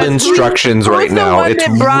detailed instructions right now. It's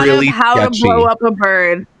really how sketchy. to blow up a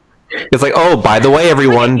bird. It's like, oh, by the way,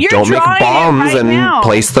 everyone, You're don't make bombs and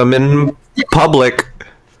place them in public.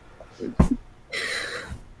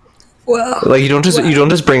 Well, Like you don't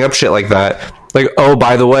just bring up shit like that. Like, oh,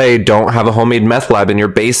 by the way, don't have a homemade meth lab in your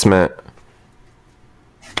basement.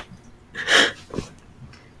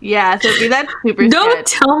 Yeah, Sophie, that's super. Don't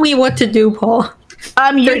tell me what to do, Paul.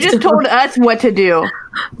 You just told us what to do.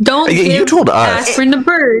 Don't. You told us. Aspirin to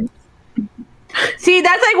bird. See,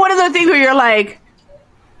 that's like one of those things where you're like,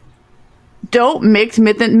 don't mix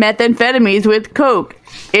methamphetamines with coke.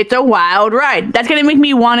 It's a wild ride. That's gonna make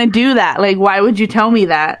me want to do that. Like, why would you tell me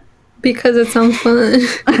that? Because it sounds fun.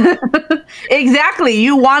 Exactly.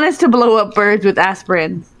 You want us to blow up birds with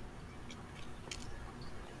aspirin.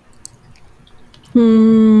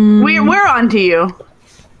 We're on to you.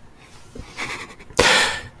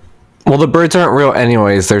 Well, the birds aren't real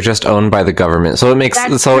anyways. They're just owned by the government. So it makes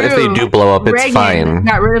That's so true. if they do blow up, it's Reagan fine.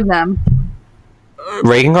 got rid of them.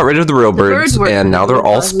 Reagan got rid of the real birds, birds and now they're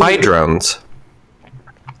all spy drones.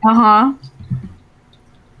 Uh-huh.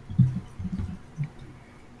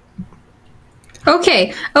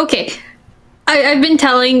 Okay. I've been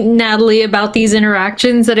telling Natalie about these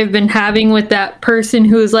interactions that I've been having with that person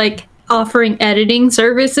who's like offering editing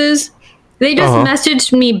services. They just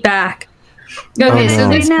messaged me back. Okay, so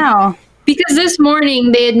this now, because this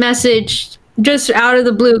morning they had messaged just out of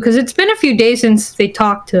the blue, because it's been a few days since they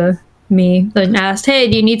talked to me and asked, "Hey,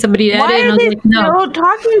 do you need somebody to edit?" why And I are was they like, "No, still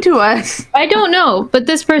talking to us? I don't know." But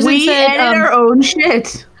this person We said, edit our own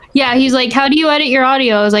shit. "Yeah." He's like, "How do you edit your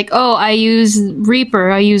audio?" I was like, "Oh, I use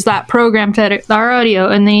Reaper. I use that program to edit our audio."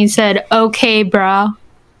 And then he said, "Okay, bro."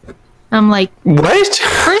 I'm like, What?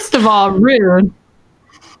 First of all, rude.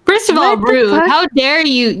 How dare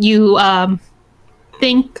you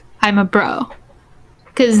think I'm a bro?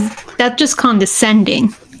 Because that's just condescending.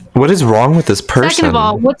 What is wrong with this person? Second of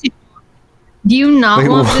all, do you not Like,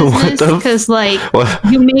 want what business? the Because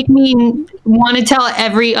what? you make me want to tell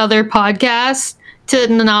every other podcast to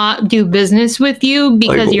not do business with you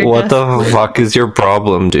because Like, you're what the fuck is your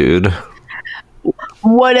problem, dude?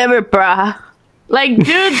 Whatever, brah. Like,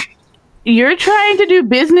 dude, you're trying to do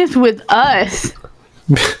business with us.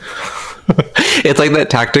 It's like that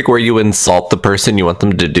tactic where you insult the person you want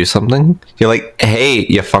them to do something. You're like, hey,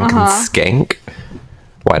 you funkin' skank.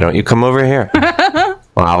 Why don't you come over here?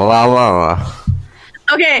 La la la.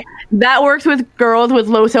 Okay, that works with girls with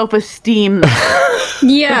low self-esteem.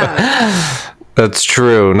 Yeah. That's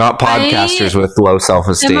true. Not podcasters with low I'm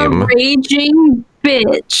self-esteem. a raging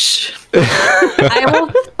bitch. I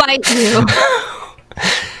will fight you.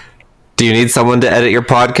 Do you need someone to edit your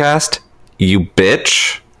podcast? You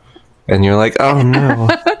bitch. And you're like, oh no.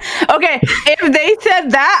 Okay, if they said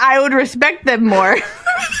that, I would respect them more.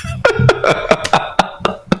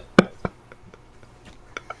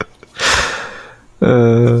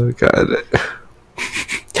 Oh god.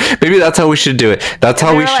 Maybe that's how we should do it. That's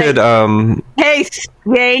how we should Hey,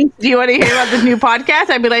 gang, do you want to hear about this new podcast?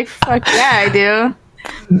 I'd be like, fuck yeah, I do.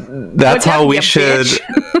 that's how we you should bitch?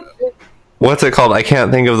 What's it called? I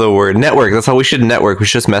can't think of the word. Network. That's how we should network. We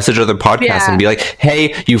should just message other podcasts and be like,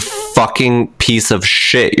 hey, you fucking piece of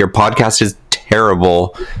shit. Your podcast is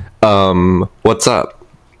terrible. What's up?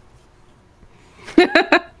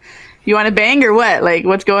 You want to bang or what? Like,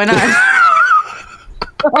 what's going on?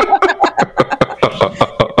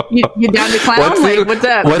 you down to clown? What's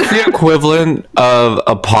up? What's the equivalent of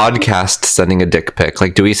a podcast sending a dick pic?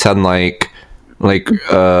 Like, do we send like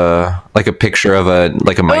a picture of a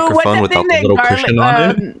microphone without the little cushion on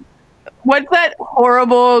it? What's that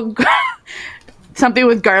horrible something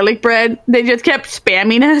with garlic bread? They just kept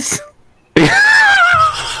spamming us.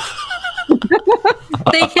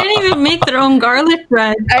 They can't even make their own garlic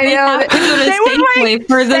bread. I know. They have to go to Safeway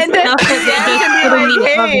for the stuff that they just put in the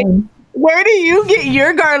oven. Where do you get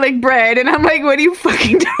your garlic bread? And I'm like, what are you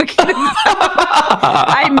fucking talking about?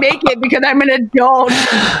 I make it because I'm an adult.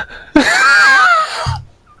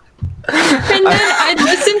 And then I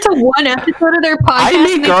listened to one episode of their podcast. I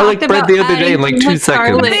made garlic bread the other day in like 2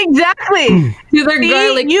 seconds. Exactly. To their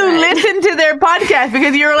garlic You bread. listened to their podcast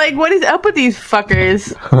because you were like, what is up with these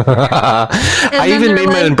fuckers? I then even they're made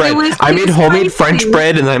my own like, bread. "It was I made too homemade spicy." French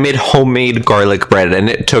bread and I made homemade garlic bread, and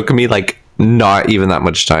it took me like not even that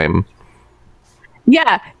much time.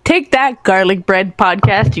 Yeah, take that garlic bread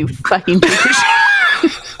podcast, you fucking piece of shit.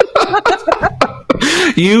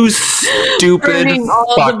 You stupid Burning all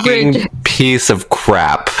the fucking bridges. piece of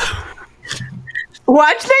crap.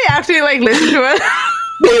 Watch they actually like listen to us.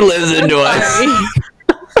 They listen to us.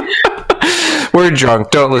 We're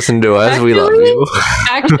drunk. Don't listen to us. We love you.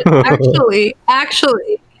 Actually,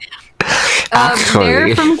 Actually.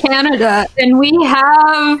 they're from Canada, and we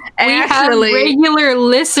have Actually. regular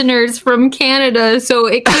listeners from Canada, so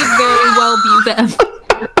it could very well be them.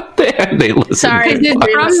 They listen. Sorry. Because it's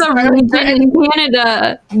from the region in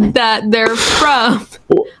Canada that they're from.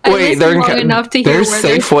 I Wait, listened they're long enough to hear there's where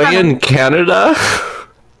they're Safeway from. in Canada?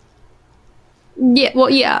 Yeah, well,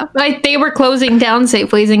 yeah. Like, they were closing down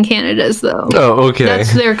Safeways in Canada's, though. Oh, okay.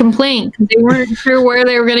 That's their complaint. They weren't sure where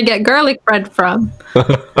they were going to get garlic bread from. Make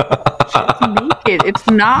it. It's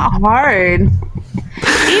not hard.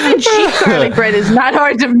 Even cheap garlic bread is not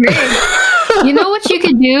hard to make. You know what you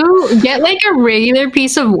could do? Get like a regular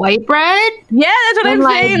piece of white bread Yeah, that's what and I'm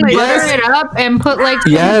like saying. butter Yes. it up and put like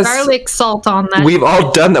some Yes. garlic salt on that. We've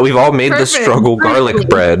all done that. We've all made the Perfect. struggle garlic Perfect.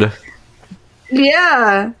 bread.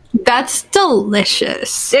 Yeah, That's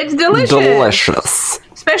delicious. it's delicious. Delicious.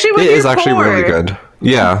 Especially when It you're is actually poor. really good.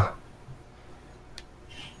 Yeah.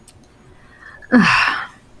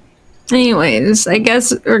 Anyways, I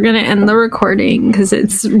guess we're gonna end the recording because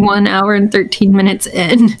it's 1 hour and 13 minutes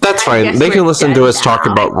in. That's fine. guess They can we're listen to done us talk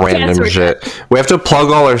now. about random we're shit. We have to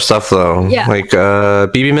plug all our stuff though. Yeah. Like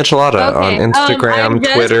BB Michelada Okay, on Instagram, I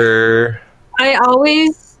just- Twitter.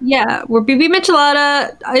 We're BB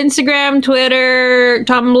Michelada, Instagram, Twitter,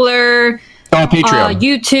 Tumblr, Oh, Patreon.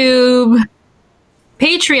 YouTube,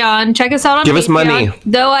 Patreon. Check us out on Give Patreon. us money.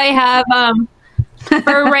 Though I have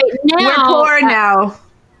for right now, We're poor now.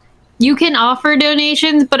 you can offer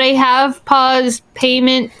donations, but I have paused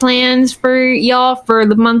payment plans for y'all for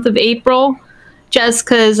the month of April, just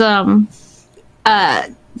because I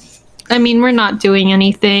mean, we're not doing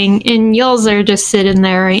anything, and y'all's are just sitting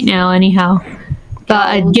there right now anyhow. Thought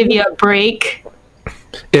I'd give you a break.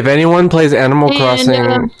 If anyone plays Animal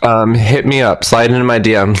And, Crossing, hit me up. Slide into my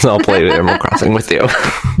DMs. I'll play Animal Crossing with you.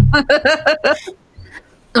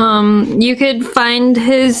 You could find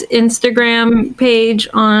his Instagram page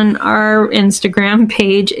on our Instagram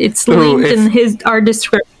page. It's linked in our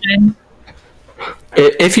description.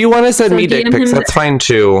 If you want to send So me dick DM pics, him that's fine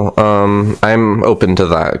too. I'm open to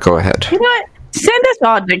that. Go ahead. You know what? Send us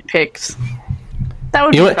all dick pics. That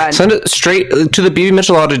would You know be what? fun. Send it straight to the BB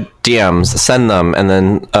Michelada DMs. Send them, and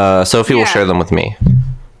then Sophie will Yeah. share them with me.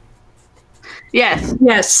 Yes.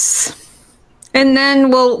 Yes. And then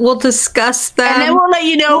we'll discuss them. And then we'll let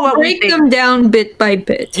you know what we break think. them down bit by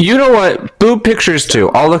bit. You know what? Boob pictures too.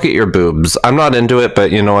 I'll look at your boobs. I'm not into it,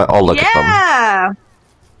 but you know what? I'll look at them. Yeah.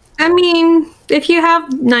 I mean, if you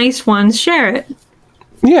have nice ones, share it.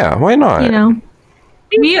 Yeah, why not? You know,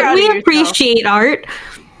 we proud of yourself. appreciate art.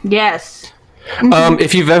 Yes.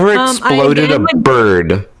 If you've ever I exploded a again would-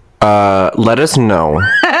 bird, let us know.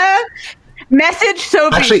 Message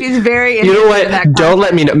Sophie. Actually, She's very You know interested in what? that Don't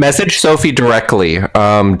let me know. Message Sophie directly.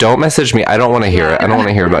 Don't message me. I don't want to hear it. I don't want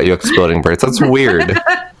to hear about you exploding birds. That's weird.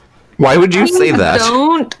 Why would you say that?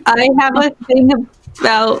 Don't. I have a thing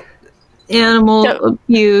about animal Don't.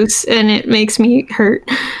 abuse, and it makes me hurt.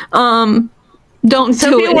 Don't do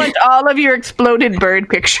Sophie it. wants all of your exploded bird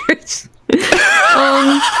pictures.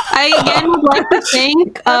 I again would like to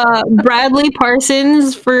thank Bradley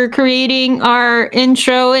Parsons for creating our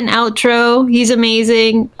intro and outro. He's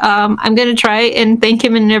amazing. I'm gonna try and thank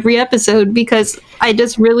him in every episode because I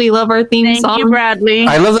just really love our theme Thank song. you, Bradley.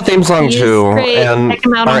 I love the theme song He is too, great. and Check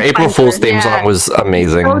him out our on April Fiverr. Fool's theme Yeah. song was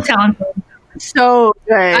amazing. So talented. So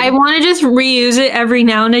good. I want to just reuse it every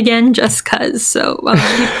now and again just cuz. So be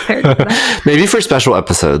prepared for that. Maybe for special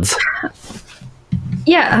episodes.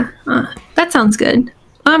 Yeah, that sounds good.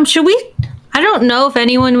 Should we? I don't know if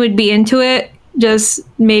anyone would be into it. Just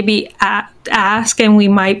maybe ask, and we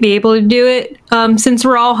might be able to do it. Since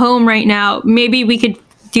we're all home right now, maybe we could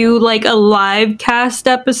do like a live cast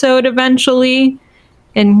episode eventually,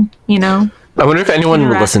 and I wonder if anyone would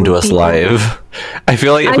Interact listen to with us people. live. I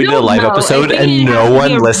feel like if I we did a don't live know. episode I think and it'd no have to one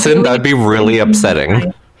be a listened, really that'd be really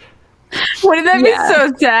upsetting. Wouldn't that Yeah. be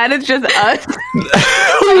so sad? It's just us.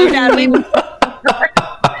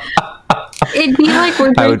 it'd be like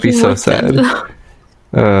we're. I would be drinking so with them.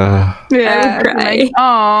 sad. Yeah. cry. Like,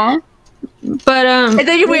 aw. But I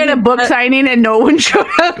think if we had a book signing and no one showed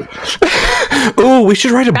up, Oh, we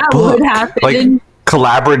should write a that book. would happen. Like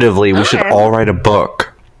collaboratively, we should Okay. all write a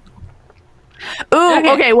book. ooh,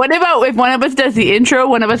 okay. What about if one of us does the intro,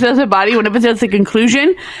 one of us does the body, one of us does the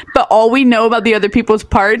conclusion, but all we know about the other people's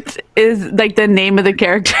parts is like the name of the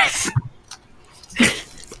characters.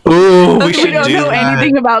 Ooh, we We should don't do know that.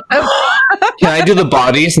 anything about them. Can I do the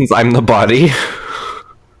body since I'm the body?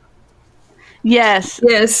 Yes.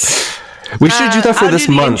 Yes. We should do that for I'll this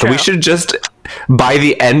do the month. We intro. should just, by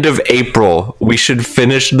the end of April, we should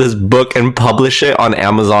finish this book and publish it on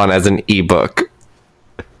Amazon as an ebook.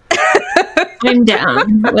 I'm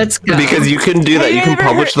down. Let's go. Because you can do that. Have You you can ever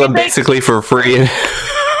publish heard- them like- basically for free,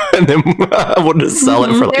 and then we'll just sell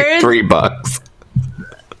it for like There's- $3.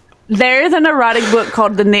 There is an erotic book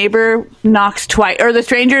called The Neighbor Knocks Twice, or The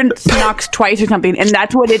Stranger Knocks Twice or something, and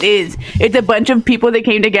that's what it is. It's a bunch of people that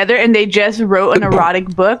came together and they just wrote an erotic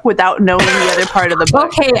book without knowing the other part of the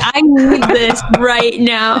book. Okay, I need this right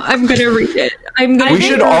now. I'm gonna read it. I'm gonna. We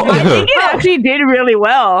should all- I think it actually did really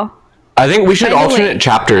well. I think we should By the way, alternate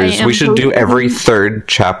chapters. I am We should do posting- every third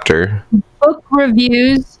chapter. book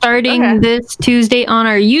reviews starting Okay. this Tuesday on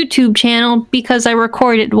our YouTube channel because I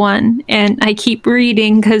recorded one and I keep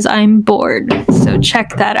reading because I'm bored. So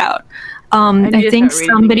check that out. need I to think start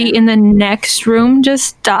reading somebody again. in the next room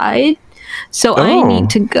just died, so I Oh. need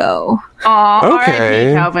to go. Aw,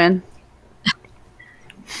 Okay. R.I.P. Calvin.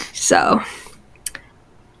 So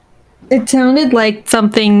it sounded like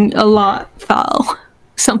something a lot foul.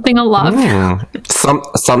 Something a lot foul.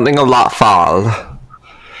 Something a lot fall.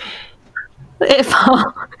 If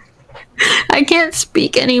I can't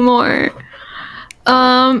speak anymore.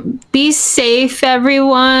 Be safe,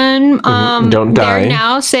 everyone. Don't die. They're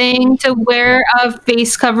now saying to wear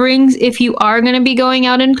face coverings if you are going to be going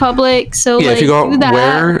out in public. So Yeah, like, if you go do that.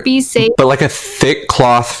 wear, Be safe. but like a thick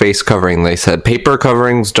cloth face covering. They said paper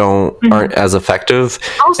coverings aren't as effective,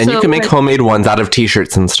 and you Also, can make like- homemade ones out of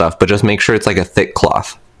t-shirts and stuff. But just make sure it's like a thick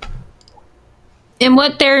cloth. And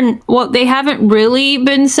what they haven't really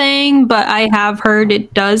been saying, but I have heard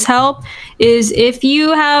it does help, is if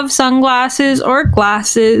you have sunglasses or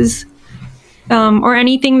glasses, or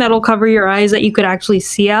anything that'll cover your eyes that you could actually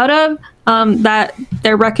see out of, that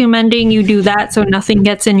they're recommending you do that so nothing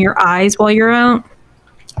gets in your eyes while you're out,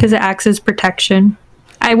 because it acts as protection.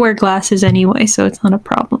 I wear glasses anyway, so it's not a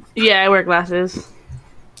problem. Yeah, I wear glasses.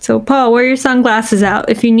 So Paul, wear your sunglasses out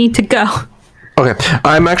if you need to go. Okay,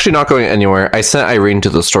 I'm actually not going anywhere. I sent Irene to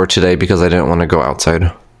the store today because I didn't want to go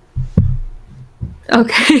outside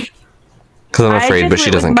Okay. because I'm afraid, I but just she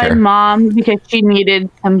went doesn't with care. my mom because she needed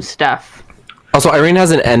some stuff. Also, Irene has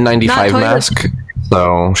an N95 Not toilet- mask,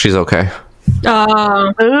 so she's okay.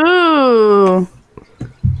 Ooh,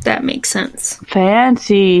 That makes sense.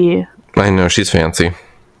 fancy. I know she's fancy.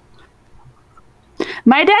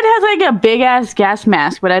 My dad has like a big ass gas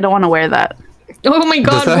mask, but I don't want to wear that. Oh my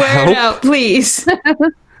god, that wear it help? out, please.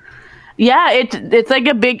 Yeah, it's like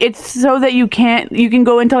a big. It's so that you can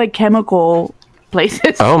go into like chemical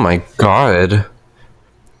places. Oh my god.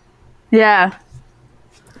 Yeah,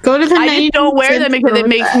 Go to the I just don't wear them because it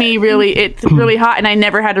makes me really. It's really hot, and I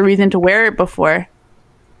never had a reason to wear it before.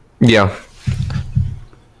 Yeah.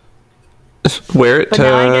 Wear it But to...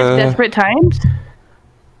 now I guess desperate times.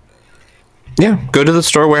 Yeah, go to the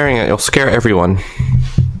store wearing it. You'll scare everyone.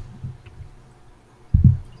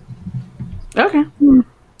 Okay.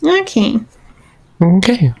 Okay.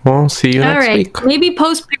 Okay, well, see you All next right. week. Maybe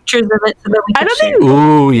post pictures of it so that we I can don't share. think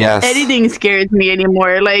Ooh, yes. anything scares me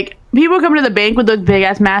anymore. Like people come to the bank with those big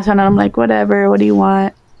ass masks on, and I'm like, whatever. What do you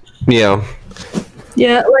want? Yeah.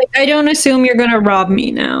 Yeah, like I don't assume you're gonna rob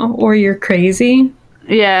me now or you're crazy.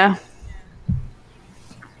 Yeah.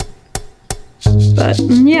 But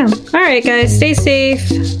yeah. All right, guys, stay safe.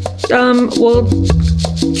 We'll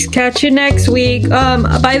catch you next week.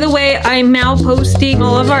 By the way, I'm now posting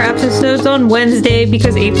all of our episodes on Wednesday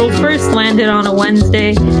because April 1st landed on a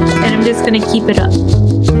Wednesday, and I'm just gonna keep it up.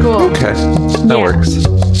 Cool. Okay, that Yeah.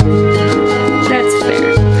 works.